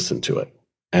kind of listened to it.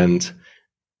 And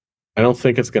I don't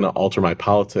think it's going to alter my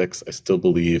politics. I still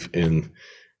believe in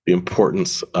the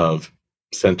importance of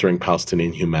centering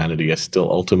Palestinian humanity. I still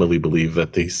ultimately believe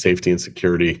that the safety and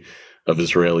security of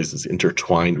Israelis is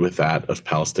intertwined with that of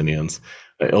Palestinians.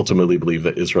 I ultimately believe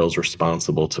that Israel is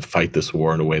responsible to fight this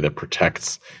war in a way that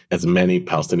protects as many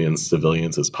Palestinian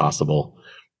civilians as possible.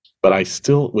 But I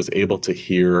still was able to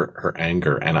hear her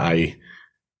anger, and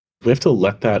we have to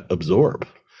let that absorb.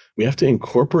 We have to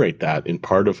incorporate that in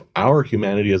part of our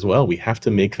humanity as well. We have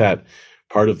to make that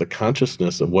part of the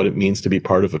consciousness of what it means to be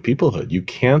part of a peoplehood. You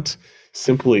can't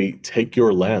simply take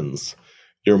your lens,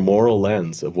 your moral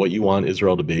lens of what you want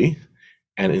Israel to be,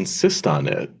 and insist on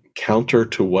it counter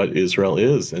to what Israel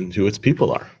is and who its people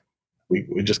are. We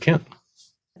just can't.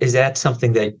 Is that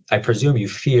something that I presume you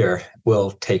fear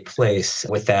will take place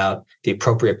without the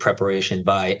appropriate preparation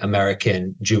by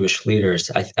American Jewish leaders?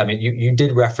 I mean, you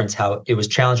did reference how it was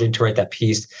challenging to write that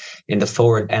piece in the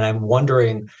forward, and I'm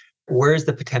wondering, where's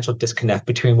the potential disconnect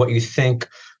between what you think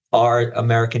are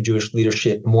American Jewish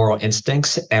leadership moral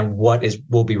instincts and what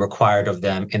will be required of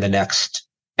them in the next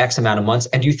X amount of months?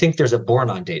 And do you think there's a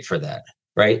born-on date for that?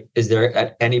 Right? Is there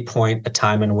at any point a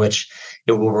time in which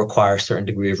it will require a certain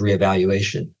degree of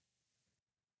reevaluation?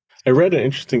 I read an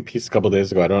interesting piece a couple of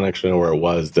days ago, I don't actually know where it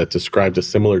was, that described a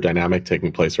similar dynamic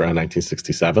taking place around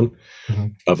 1967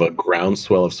 of a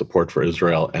groundswell of support for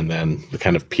Israel and then the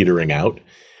kind of petering out.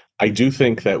 I do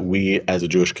think that we as a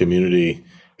Jewish community,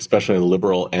 especially in the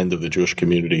liberal end of the Jewish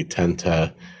community, tend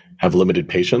to have limited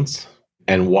patience.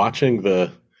 And watching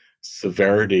the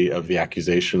severity of the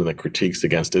accusation and the critiques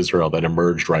against Israel that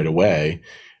emerged right away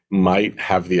might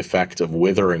have the effect of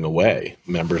withering away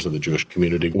members of the Jewish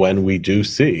community when we do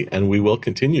see, and we will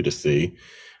continue to see,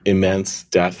 immense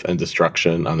death and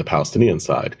destruction on the Palestinian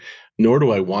side. Nor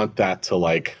do I want that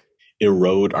to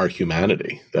erode our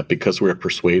humanity, that because we're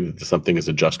persuaded that something is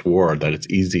a just war, that it's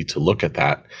easy to look at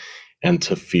that and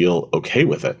to feel okay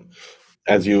with it.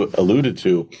 As you alluded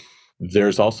to,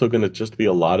 there's also going to just be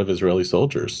a lot of Israeli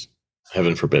soldiers,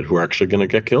 heaven forbid, who are actually going to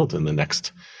get killed in the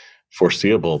next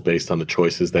foreseeable based on the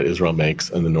choices that Israel makes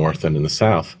in the north and in the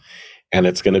south. And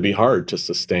it's going to be hard to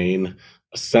sustain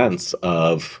a sense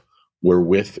of we're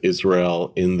with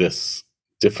Israel in this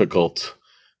difficult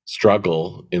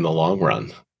struggle in the long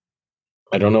run.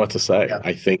 I don't know what to say. Yeah.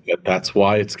 I think that's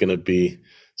why it's going to be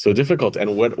so difficult.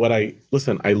 And what I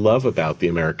love about the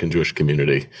American Jewish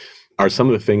community are some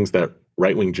of the things that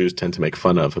right-wing Jews tend to make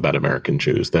fun of about American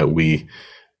Jews, that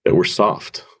we're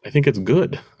soft. I think it's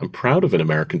good. I'm proud of an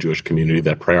American Jewish community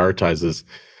that prioritizes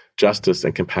justice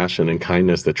and compassion and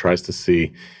kindness, that tries to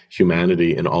see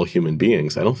humanity in all human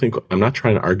beings. I'm not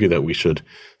trying to argue that we should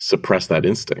suppress that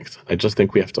instinct. I just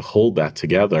think we have to hold that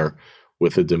together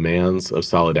with the demands of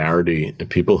solidarity and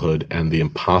peoplehood and the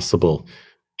impossible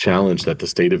challenge that the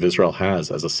state of Israel has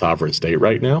as a sovereign state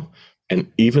right now.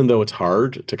 And even though it's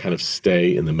hard to kind of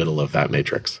stay in the middle of that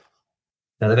matrix.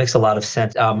 Now, that makes a lot of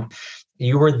sense.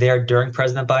 You were there during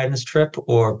President Biden's trip,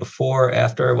 or before,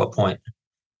 after, at what point?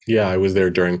 Yeah, I was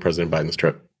there during President Biden's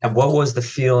trip. And what was the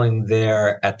feeling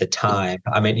there at the time?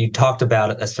 I mean, you talked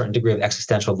about a certain degree of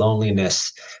existential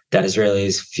loneliness that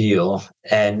Israelis feel.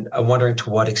 And I'm wondering to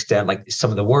what extent, some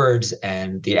of the words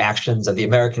and the actions of the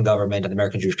American government and the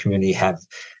American Jewish community have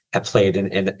played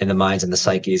in the minds and the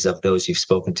psyches of those you've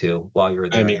spoken to while you were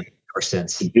there or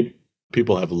since.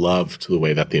 People have loved the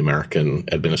way that the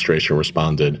American administration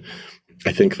responded.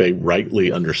 I think they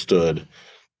rightly understood,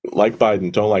 like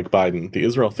Biden, don't like Biden, the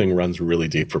Israel thing runs really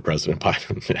deep for President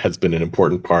Biden. It has been an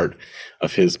important part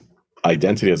of his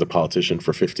identity as a politician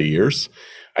for 50 years.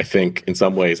 I think in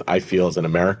some ways I feel as an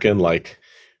American like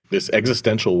this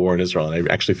existential war in Israel, and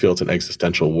I actually feel it's an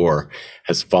existential war,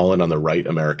 has fallen on the right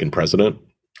American president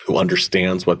who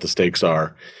understands what the stakes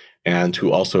are and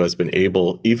who also has been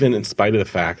able, even in spite of the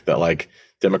fact that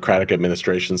democratic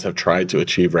administrations have tried to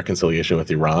achieve reconciliation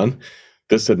with Iran,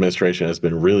 this administration has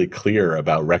been really clear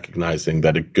about recognizing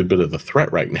that a good bit of the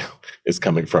threat right now is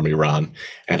coming from Iran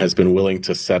and has been willing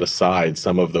to set aside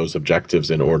some of those objectives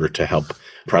in order to help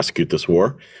prosecute this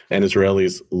war. And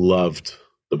Israelis loved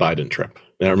the Biden trip.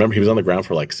 Now, remember, he was on the ground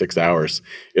for 6 hours.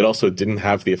 It also didn't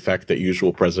have the effect that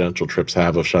usual presidential trips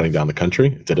have of shutting down the country.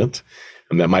 It didn't.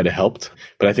 And that might have helped.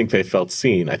 But I think they felt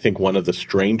seen. I think one of the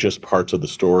strangest parts of the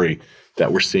story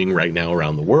that we're seeing right now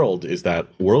around the world is that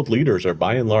world leaders are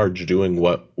by and large doing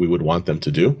what we would want them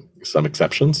to do, some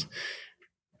exceptions.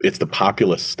 It's the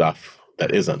populist stuff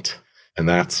that isn't. And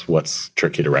that's what's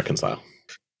tricky to reconcile.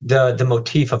 The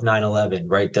motif of 9/11,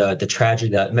 right? The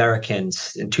tragedy that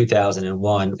Americans in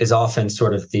 2001 is often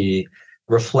sort of the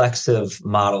reflexive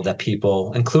model that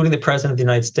people, including the President of the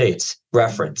United States,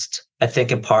 referenced. I think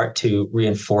in part to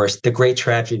reinforce the great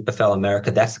tragedy that befell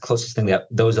America. That's the closest thing that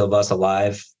those of us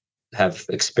alive have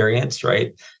experienced,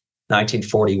 right?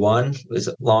 1941 was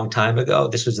a long time ago.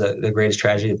 This was the greatest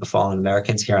tragedy that befallen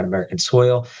Americans here on American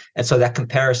soil. And so that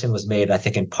comparison was made, I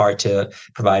think, in part to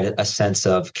provide a sense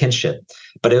of kinship.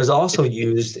 But it was also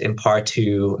used in part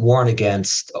to warn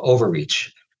against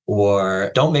overreach, or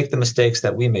don't make the mistakes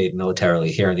that we made militarily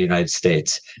here in the United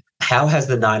States. How has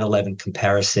the 9/11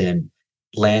 comparison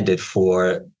landed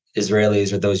for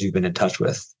Israelis or those you've been in touch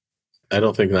with? I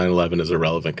don't think 9/11 is a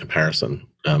relevant comparison,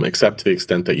 except to the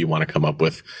extent that you want to come up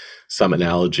with some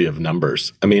analogy of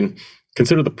numbers. I mean,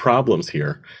 consider the problems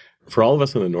here. For all of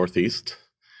us in the Northeast,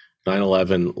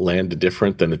 9/11 landed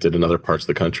different than it did in other parts of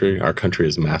the country. Our country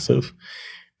is massive.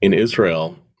 In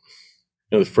Israel,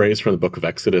 the phrase from the book of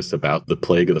Exodus about the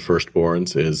plague of the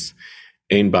firstborns is,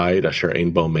 Ein bayit asher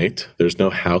ein bo met. There's no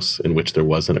house in which there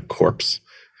wasn't a corpse.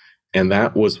 And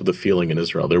that was the feeling in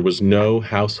Israel. There was no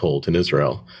household in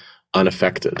Israel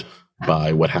unaffected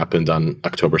by what happened on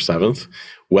October 7th,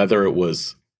 whether it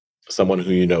was someone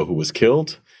who was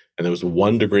killed, and there was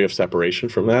 1 degree of separation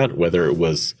from that, whether it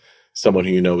was someone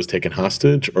who was taken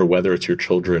hostage, or whether it's your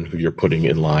children who you're putting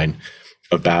in line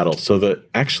of battle. So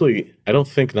actually, I don't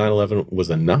think 9/11 was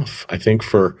enough. I think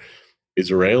for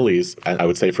Israelis, I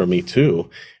would say for me too,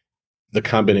 the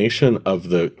combination of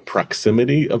the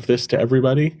proximity of this to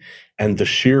everybody and the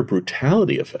sheer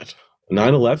brutality of it.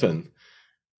 9/11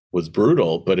 was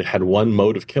brutal, but it had one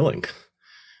mode of killing.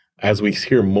 As we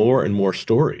hear more and more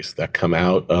stories that come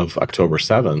out of October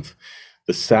 7th,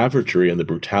 the savagery and the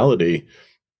brutality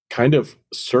kind of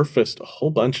surfaced a whole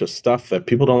bunch of stuff that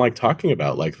people don't like talking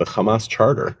about, like the Hamas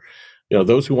charter.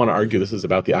 Those who want to argue this is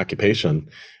about the occupation,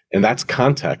 and that's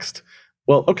context.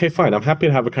 Well, okay, fine. I'm happy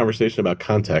to have a conversation about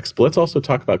context, but let's also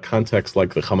talk about context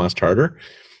like the Hamas Charter.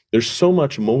 There's so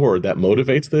much more that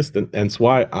motivates this, and it's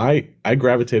why I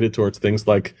gravitated towards things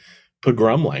like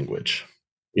pogrom language,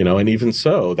 and even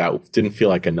so, that didn't feel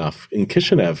like enough. In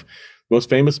Kishinev, most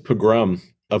famous pogrom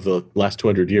of the last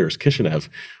 200 years, Kishinev,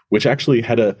 which actually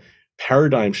had a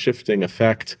paradigm-shifting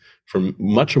effect for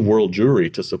much of world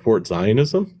Jewry to support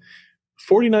Zionism,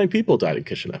 49 people died in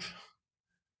Kishinev.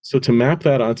 So to map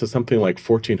that onto something like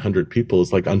 1,400 people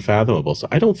is like unfathomable. So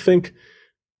I don't think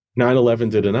 9/11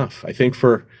 did enough. I think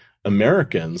for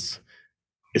Americans,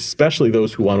 especially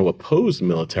those who want to oppose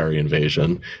military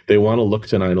invasion, they want to look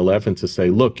to 9/11 to say,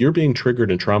 look, you're being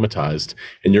triggered and traumatized,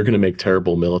 and you're going to make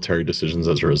terrible military decisions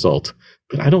as a result.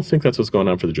 But I don't think that's what's going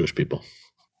on for the Jewish people.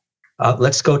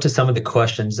 Let's go to some of the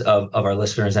questions of our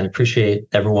listeners, and appreciate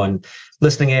everyone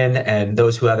listening in and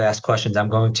those who have asked questions. I'm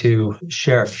going to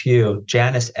share a few.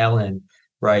 Janice Ellen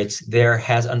writes, there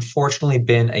has unfortunately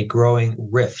been a growing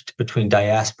rift between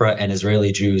diaspora and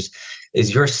Israeli Jews.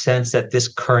 Is your sense that this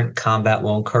current combat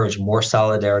will encourage more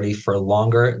solidarity for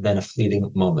longer than a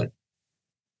fleeting moment?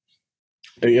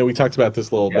 We talked about this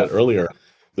a little bit earlier.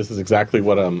 This is exactly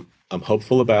what I'm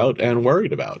hopeful about and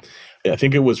worried about. I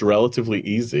think it was relatively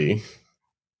easy,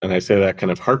 and I say that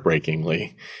kind of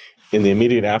heartbreakingly, in the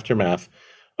immediate aftermath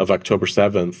of October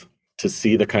 7th, to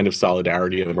see the kind of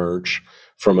solidarity emerge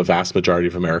from a vast majority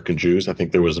of American Jews. I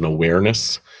think there was an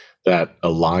awareness that a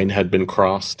line had been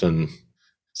crossed and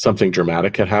something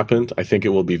dramatic had happened. I think it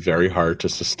will be very hard to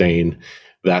sustain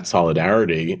that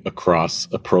solidarity across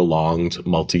a prolonged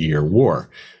multi-year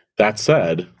war. That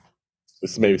said,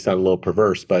 this maybe sound a little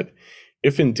perverse, but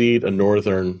if indeed a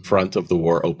northern front of the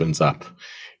war opens up,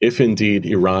 if indeed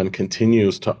Iran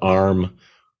continues to arm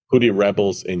Houthi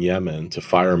rebels in Yemen to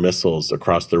fire missiles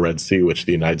across the Red Sea, which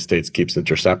the United States keeps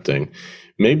intercepting,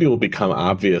 maybe it will become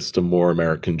obvious to more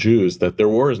American Jews that their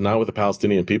war is not with the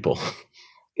Palestinian people.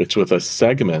 It's with a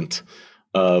segment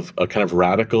of a kind of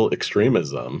radical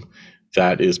extremism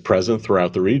that is present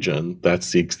throughout the region that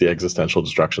seeks the existential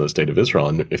destruction of the state of Israel.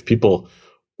 And if people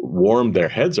warm their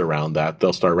heads around that,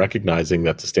 they'll start recognizing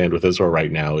that to stand with Israel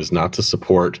right now is not to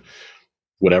support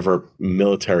whatever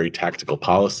military tactical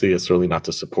policy, it's certainly not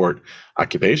to support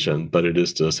occupation, but it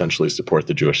is to essentially support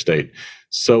the Jewish state.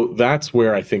 So that's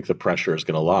where I think the pressure is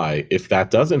going to lie. If that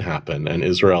doesn't happen and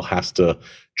Israel has to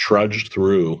trudge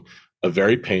through a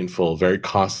very painful, very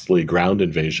costly ground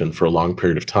invasion for a long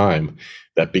period of time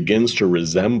that begins to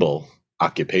resemble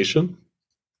occupation,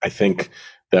 I think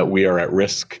that we are at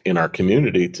risk in our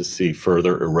community to see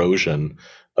further erosion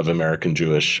of American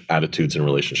Jewish attitudes in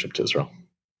relationship to Israel.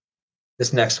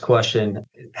 This next question,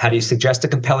 how do you suggest a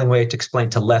compelling way to explain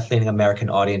to left-leaning American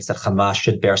audience that Hamas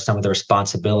should bear some of the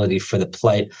responsibility for the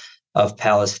plight of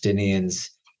Palestinians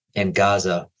in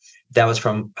Gaza? That was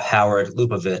from Howard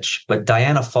Lubavitch. But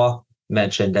Diana Falk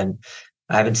mentioned, and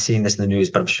I haven't seen this in the news,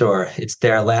 but I'm sure it's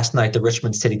there. Last night, the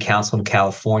Richmond City Council in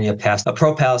California passed a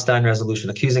pro-Palestine resolution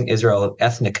accusing Israel of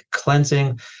ethnic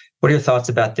cleansing. What are your thoughts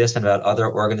about this and about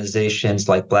other organizations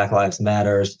like Black Lives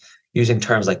Matters using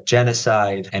terms like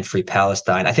genocide and Free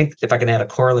Palestine? I think if I can add a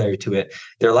corollary to it,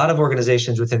 there are a lot of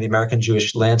organizations within the American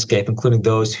Jewish landscape, including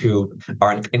those who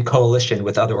are in coalition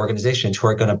with other organizations, who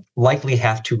are going to likely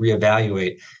have to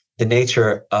reevaluate the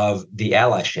nature of the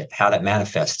allyship, how that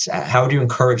manifests. How would you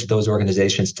encourage those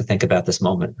organizations to think about this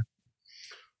moment?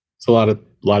 It's a lot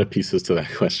of pieces to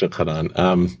that question, Hanan.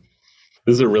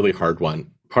 This is a really hard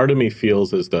one. Part of me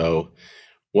feels as though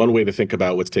one way to think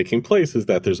about what's taking place is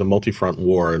that there's a multi-front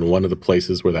war, and one of the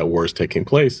places where that war is taking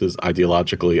place is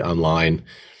ideologically online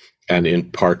and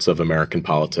in parts of American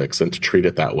politics, and to treat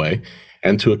it that way,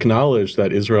 and to acknowledge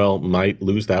that Israel might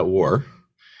lose that war,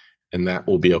 and that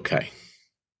will be okay.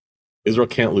 Israel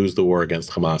can't lose the war against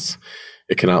Hamas.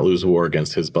 It cannot lose a war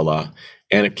against Hezbollah,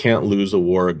 and it can't lose a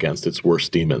war against its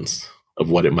worst demons of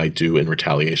what it might do in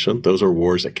retaliation. Those are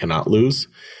wars it cannot lose.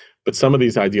 But some of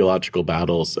these ideological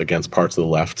battles against parts of the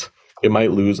left, it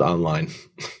might lose online,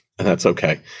 and that's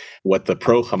okay. What the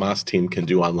pro-Hamas team can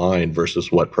do online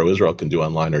versus what pro-Israel can do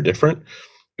online are different,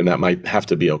 and that might have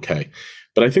to be okay.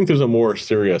 But I think there's a more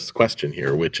serious question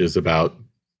here, which is about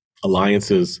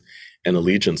alliances and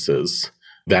allegiances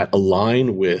that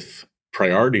align with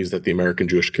priorities that the American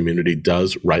Jewish community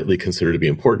does rightly consider to be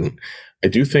important. I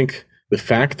do think the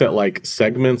fact that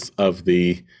segments of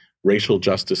the racial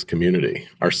justice community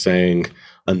are saying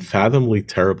unfathomably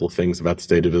terrible things about the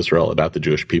state of Israel, about the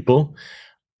Jewish people,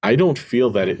 I don't feel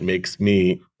that it makes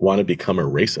me want to become a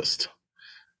racist.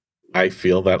 I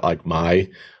feel that my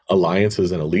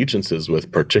alliances and allegiances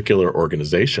with particular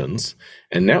organizations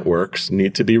and networks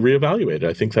need to be reevaluated.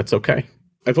 I think that's okay.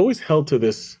 I've always held to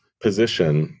this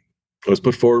position was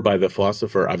put forward by the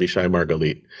philosopher Avishai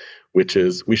Margalit, which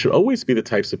is we should always be the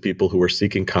types of people who are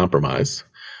seeking compromise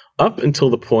up until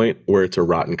the point where it's a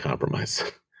rotten compromise.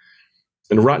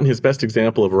 And his best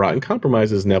example of a rotten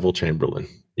compromise is Neville Chamberlain.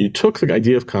 You took the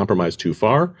idea of compromise too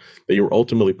far, that you were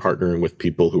ultimately partnering with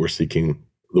people who were seeking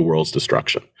the world's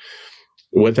destruction.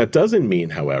 What that doesn't mean,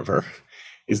 however,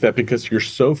 is that because you're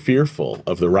so fearful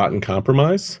of the rotten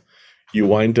compromise, you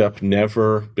wind up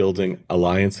never building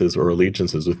alliances or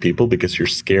allegiances with people because you're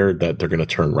scared that they're going to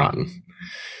turn rotten.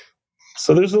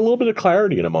 So there's a little bit of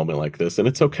clarity in a moment like this, and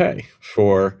it's okay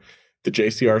for the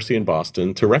JCRC in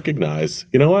Boston to recognize,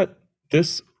 you know what?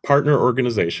 This partner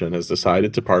organization has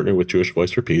decided to partner with Jewish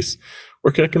Voice for Peace.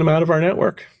 We're kicking them out of our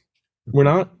network. We're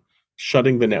not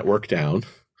shutting the network down.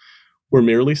 We're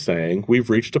merely saying we've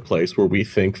reached a place where we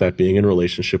think that being in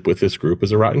relationship with this group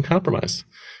is a rotten compromise.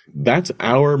 That's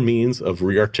our means of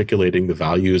rearticulating the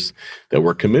values that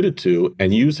we're committed to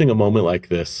and using a moment like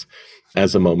this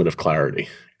as a moment of clarity.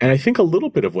 And I think a little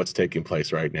bit of what's taking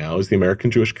place right now is the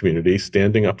American Jewish community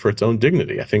standing up for its own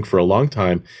dignity. I think for a long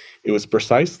time, it was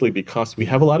precisely because we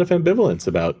have a lot of ambivalence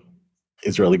about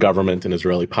Israeli government and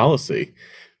Israeli policy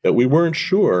that we weren't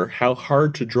sure how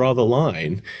hard to draw the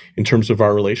line in terms of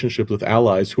our relationship with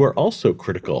allies who are also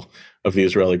critical of the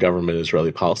Israeli government and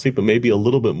Israeli policy, but maybe a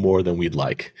little bit more than we'd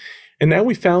like. And now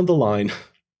we found the line.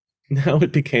 Now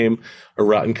it became a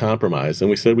rotten compromise, and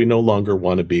we said we no longer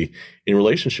want to be in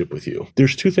relationship with you.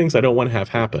 There's two things I don't want to have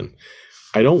happen.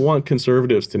 I don't want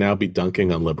conservatives to now be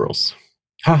dunking on liberals.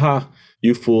 Haha,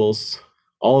 you fools.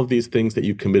 All of these things that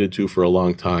you committed to for a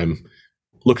long time,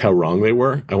 look how wrong they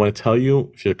were. I want to tell you,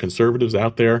 if you're conservatives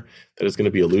out there, that is going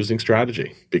to be a losing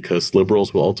strategy because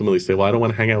liberals will ultimately say, well, I don't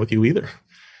want to hang out with you either.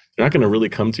 They're not going to really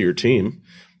come to your team.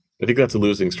 I think that's a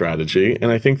losing strategy.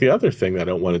 And I think the other thing that I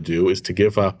don't want to do is to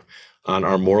give up on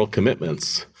our moral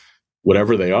commitments,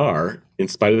 whatever they are, in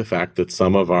spite of the fact that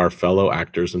some of our fellow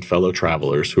actors and fellow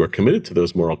travelers who are committed to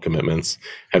those moral commitments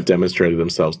have demonstrated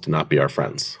themselves to not be our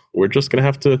friends. We're just going to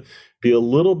have to be a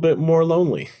little bit more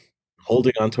lonely,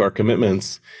 holding on to our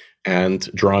commitments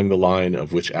and drawing the line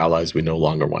of which allies we no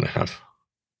longer want to have.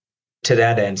 To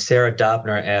that end, Sarah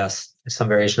Dobner asked some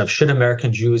variation of, should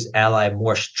American Jews ally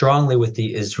more strongly with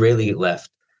the Israeli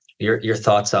left? Your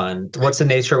thoughts on what's the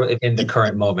nature in the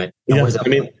current moment? Yeah,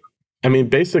 I mean,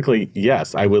 basically,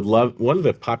 yes. I would love, one of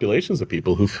the populations of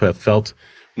people who have felt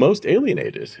most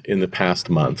alienated in the past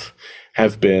month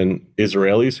have been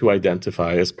Israelis who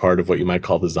identify as part of what you might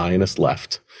call the Zionist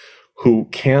left, who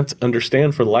can't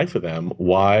understand for the life of them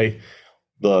why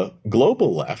the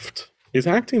global left is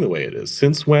acting the way it is.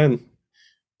 Since when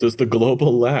does the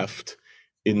global left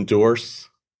endorse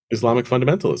Islamic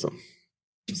fundamentalism?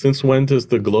 Since when does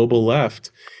the global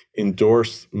left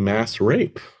endorse mass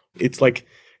rape? It's like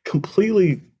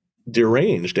completely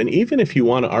deranged. And even if you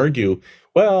want to argue,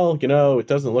 well, it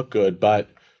doesn't look good, but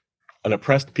an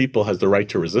oppressed people has the right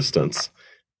to resistance,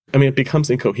 I mean, it becomes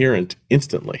incoherent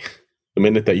instantly the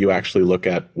minute that you actually look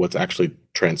at what's actually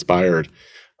transpired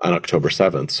on October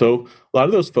 7th. So a lot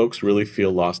of those folks really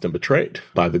feel lost and betrayed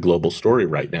by the global story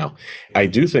right now. I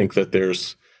do think that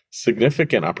there's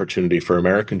significant opportunity for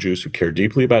American Jews who care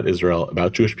deeply about Israel,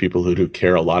 about Jewish people who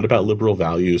care a lot about liberal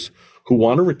values, who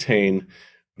want to retain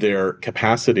their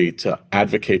capacity to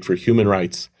advocate for human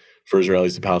rights for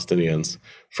Israelis and Palestinians,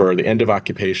 for the end of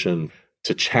occupation,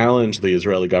 to challenge the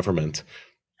Israeli government.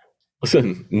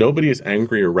 Listen, nobody is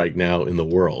angrier right now in the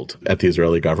world at the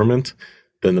Israeli government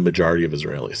than the majority of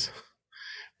Israelis.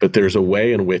 But there's a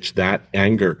way in which that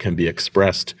anger can be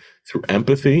expressed through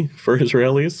empathy for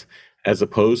Israelis, as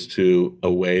opposed to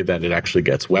a way that it actually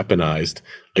gets weaponized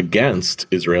against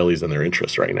Israelis and their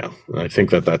interests right now. And I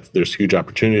think that there's huge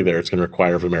opportunity there. It's going to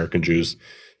require of American Jews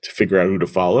to figure out who to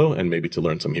follow and maybe to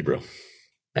learn some Hebrew.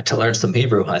 And to learn some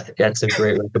Hebrew, that's a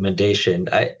great recommendation.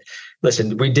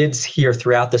 Listen, we did hear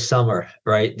throughout the summer,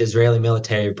 right, the Israeli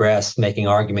military brass making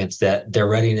arguments that their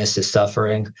readiness is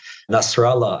suffering.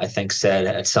 Nasrallah, I think, said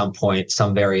at some point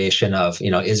some variation of,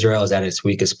 Israel is at its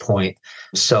weakest point.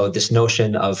 So this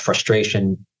notion of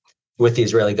frustration with the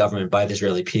Israeli government by the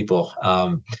Israeli people,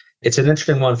 it's an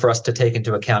interesting one for us to take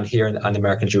into account here on the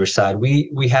American Jewish side.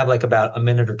 We have like about a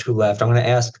minute or two left. I'm going to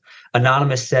ask,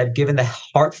 Anonymous said, given the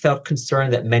heartfelt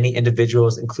concern that many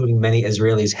individuals, including many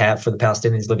Israelis, have for the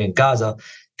Palestinians living in Gaza,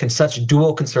 can such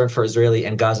dual concern for Israeli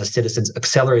and Gaza citizens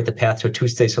accelerate the path to a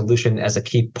two-state solution as a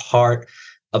key part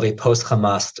of a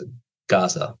post-Hamas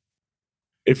Gaza?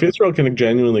 If Israel can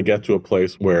genuinely get to a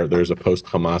place where there's a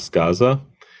post-Hamas Gaza,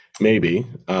 maybe.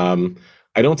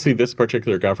 I don't see this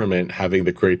particular government having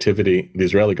the creativity, the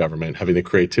Israeli government having the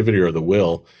creativity or the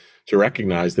will to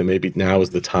recognize that maybe now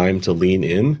is the time to lean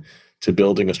in to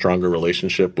building a stronger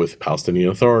relationship with Palestinian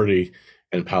Authority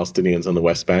and Palestinians on the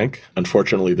West Bank.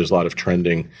 Unfortunately, there's a lot of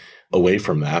trending away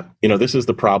from that. This is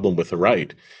the problem with the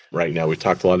right now. We've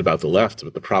talked a lot about the left,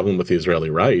 but the problem with the Israeli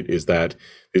right is that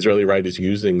the Israeli right is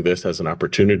using this as an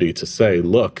opportunity to say,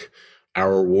 look,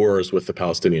 our war is with the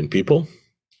Palestinian people,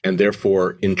 and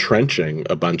therefore entrenching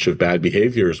a bunch of bad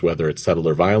behaviors, whether it's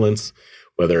settler violence,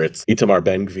 whether it's Itamar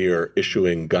Ben-Gvir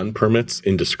issuing gun permits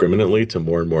indiscriminately to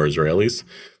more and more Israelis.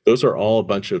 Those are all a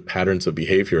bunch of patterns of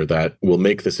behavior that will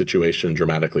make the situation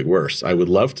dramatically worse. I would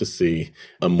love to see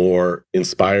a more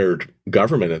inspired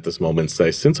government at this moment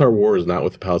say, since our war is not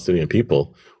with the Palestinian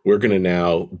people, we're going to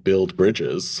now build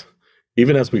bridges.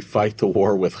 Even as we fight the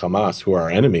war with Hamas, who are our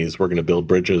enemies, we're going to build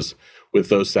bridges with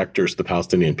those sectors, the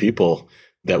Palestinian people,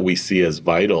 that we see as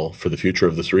vital for the future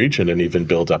of this region, and even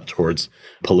build up towards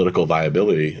political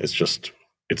viability.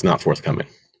 It's not forthcoming.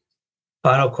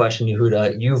 Final question,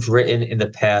 Yehuda. You've written in the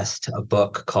past a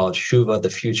book called Shuva, The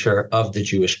Future of the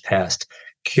Jewish Past.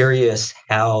 Curious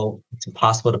how it's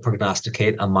impossible to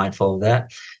prognosticate. I'm mindful of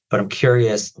that. But I'm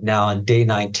curious now on day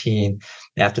 19,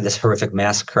 after this horrific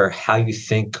massacre, how you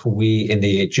think we in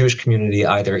the Jewish community,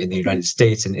 either in the United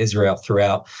States and Israel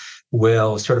throughout,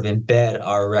 will sort of embed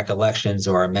our recollections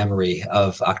or our memory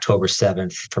of October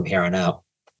 7th from here on out.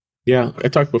 Yeah, I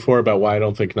talked before about why I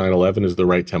don't think 9/11 is the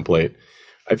right template.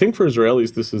 I think for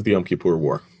Israelis, this is the Yom Kippur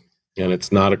War. And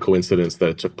it's not a coincidence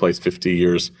that it took place 50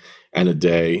 years and a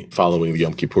day following the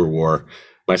Yom Kippur War.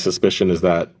 My suspicion is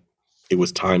that it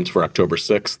was timed for October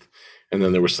 6th, and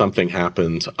then there was something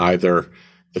happened, either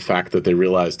the fact that they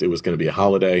realized it was going to be a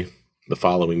holiday the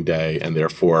following day and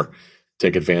therefore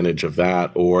take advantage of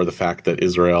that, or the fact that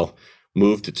Israel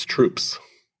moved its troops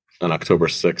on October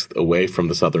 6th away from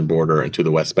the southern border and to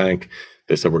the West Bank.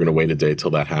 They said, we're going to wait a day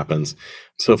till that happens.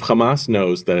 So if Hamas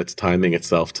knows that it's timing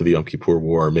itself to the Yom Kippur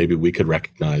War, maybe we could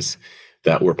recognize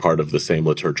that we're part of the same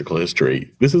liturgical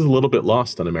history. This is a little bit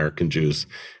lost on American Jews.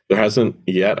 There hasn't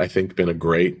yet, I think, been a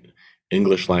great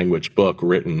English language book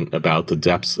written about the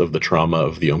depths of the trauma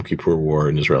of the Yom Kippur War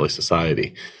in Israeli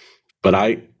society. But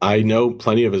I know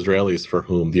plenty of Israelis for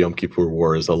whom the Yom Kippur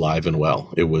War is alive and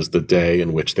well. It was the day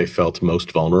in which they felt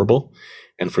most vulnerable.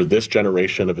 And for this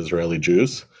generation of Israeli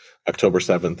Jews, October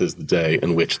 7th is the day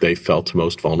in which they felt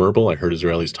most vulnerable. I heard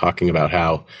Israelis talking about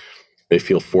how they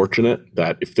feel fortunate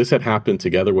that if this had happened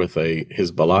together with a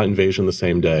Hezbollah invasion the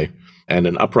same day and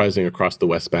an uprising across the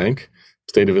West Bank,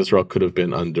 the state of Israel could have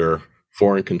been under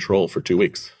foreign control for 2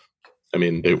 weeks. I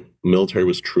mean, the military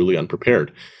was truly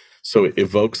unprepared. So it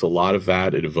evokes a lot of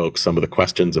that. It evokes some of the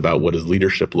questions about what does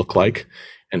leadership look like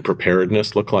and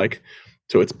preparedness look like.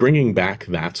 So it's bringing back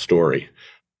that story.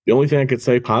 The only thing I could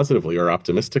say positively or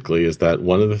optimistically is that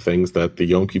one of the things that the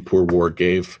Yom Kippur War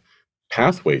gave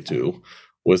pathway to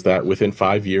was that within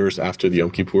 5 years after the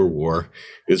Yom Kippur War,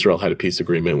 Israel had a peace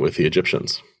agreement with the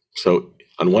Egyptians. So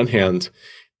on one hand,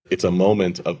 it's a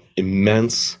moment of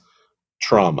immense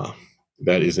trauma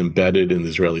that is embedded in the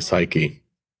Israeli psyche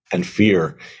and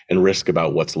fear and risk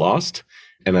about what's lost.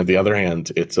 And on the other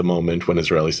hand, it's a moment when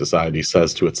Israeli society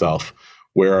says to itself,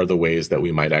 where are the ways that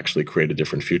we might actually create a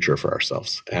different future for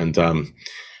ourselves? And I'm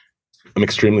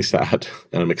extremely sad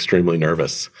and I'm extremely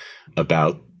nervous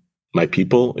about my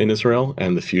people in Israel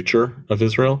and the future of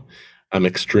Israel. I'm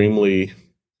extremely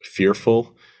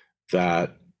fearful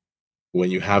that when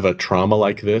you have a trauma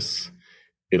like this,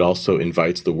 it also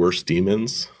invites the worst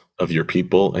demons of your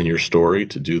people and your story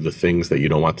to do the things that you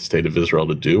don't want the state of Israel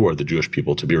to do or the Jewish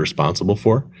people to be responsible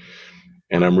for.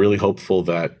 And I'm really hopeful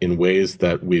that in ways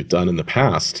that we've done in the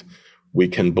past, we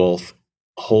can both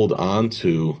hold on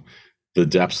to the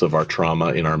depths of our trauma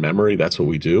in our memory, that's what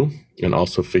we do, and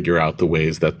also figure out the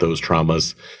ways that those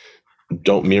traumas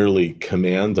don't merely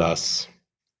command us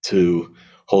to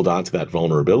hold on to that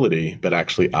vulnerability, but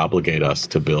actually obligate us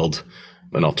to build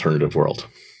an alternative world.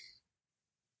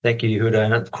 Thank you, Yehuda.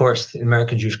 And of course, the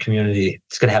American Jewish community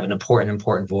is going to have an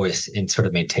important voice in sort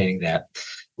of maintaining that.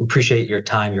 We appreciate your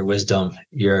time, your wisdom,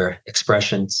 your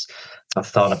expressions of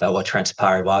thought about what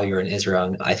transpired while you were in Israel.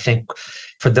 And I think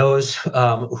for those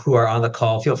who are on the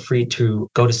call, feel free to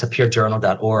go to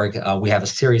sapirjournal.org. We have a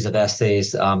series of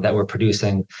essays that we're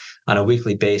producing on a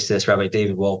weekly basis. Rabbi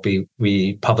David Wolpe,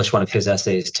 we published one of his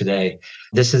essays today.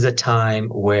 This is a time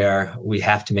where we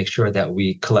have to make sure that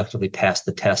we collectively pass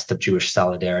the test of Jewish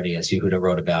solidarity, as Yehuda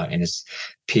wrote about in his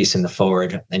piece in the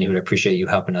forward. And Yehuda, appreciate you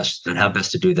helping us on how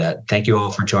best to do that. Thank you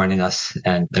all for joining us,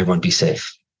 and everyone be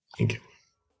safe. Thank you.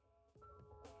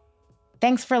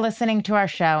 Thanks for listening to our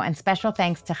show, and special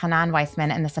thanks to Hanan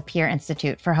Weissman and the Sapir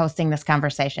Institute for hosting this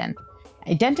conversation.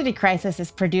 Identity Crisis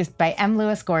is produced by M.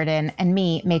 Lewis Gordon and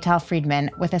me, Maytal Friedman,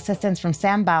 with assistance from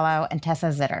Sam Ballo and Tessa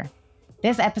Zitter.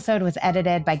 This episode was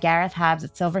edited by Gareth Hobbs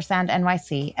at Silver Sound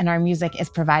NYC, and our music is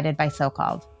provided by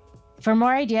SoCalled. For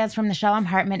more ideas from the Shalom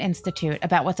Hartman Institute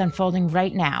about what's unfolding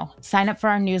right now, sign up for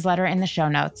our newsletter in the show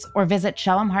notes or visit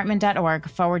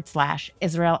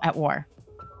shalomhartman.org/Israel at War.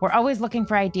 We're always looking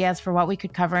for ideas for what we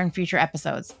could cover in future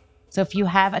episodes. So if you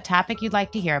have a topic you'd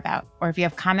like to hear about, or if you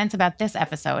have comments about this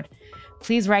episode,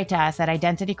 please write to us at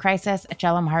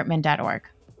identitycrisis@shalomhartman.org.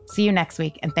 See you next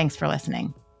week, and thanks for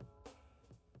listening.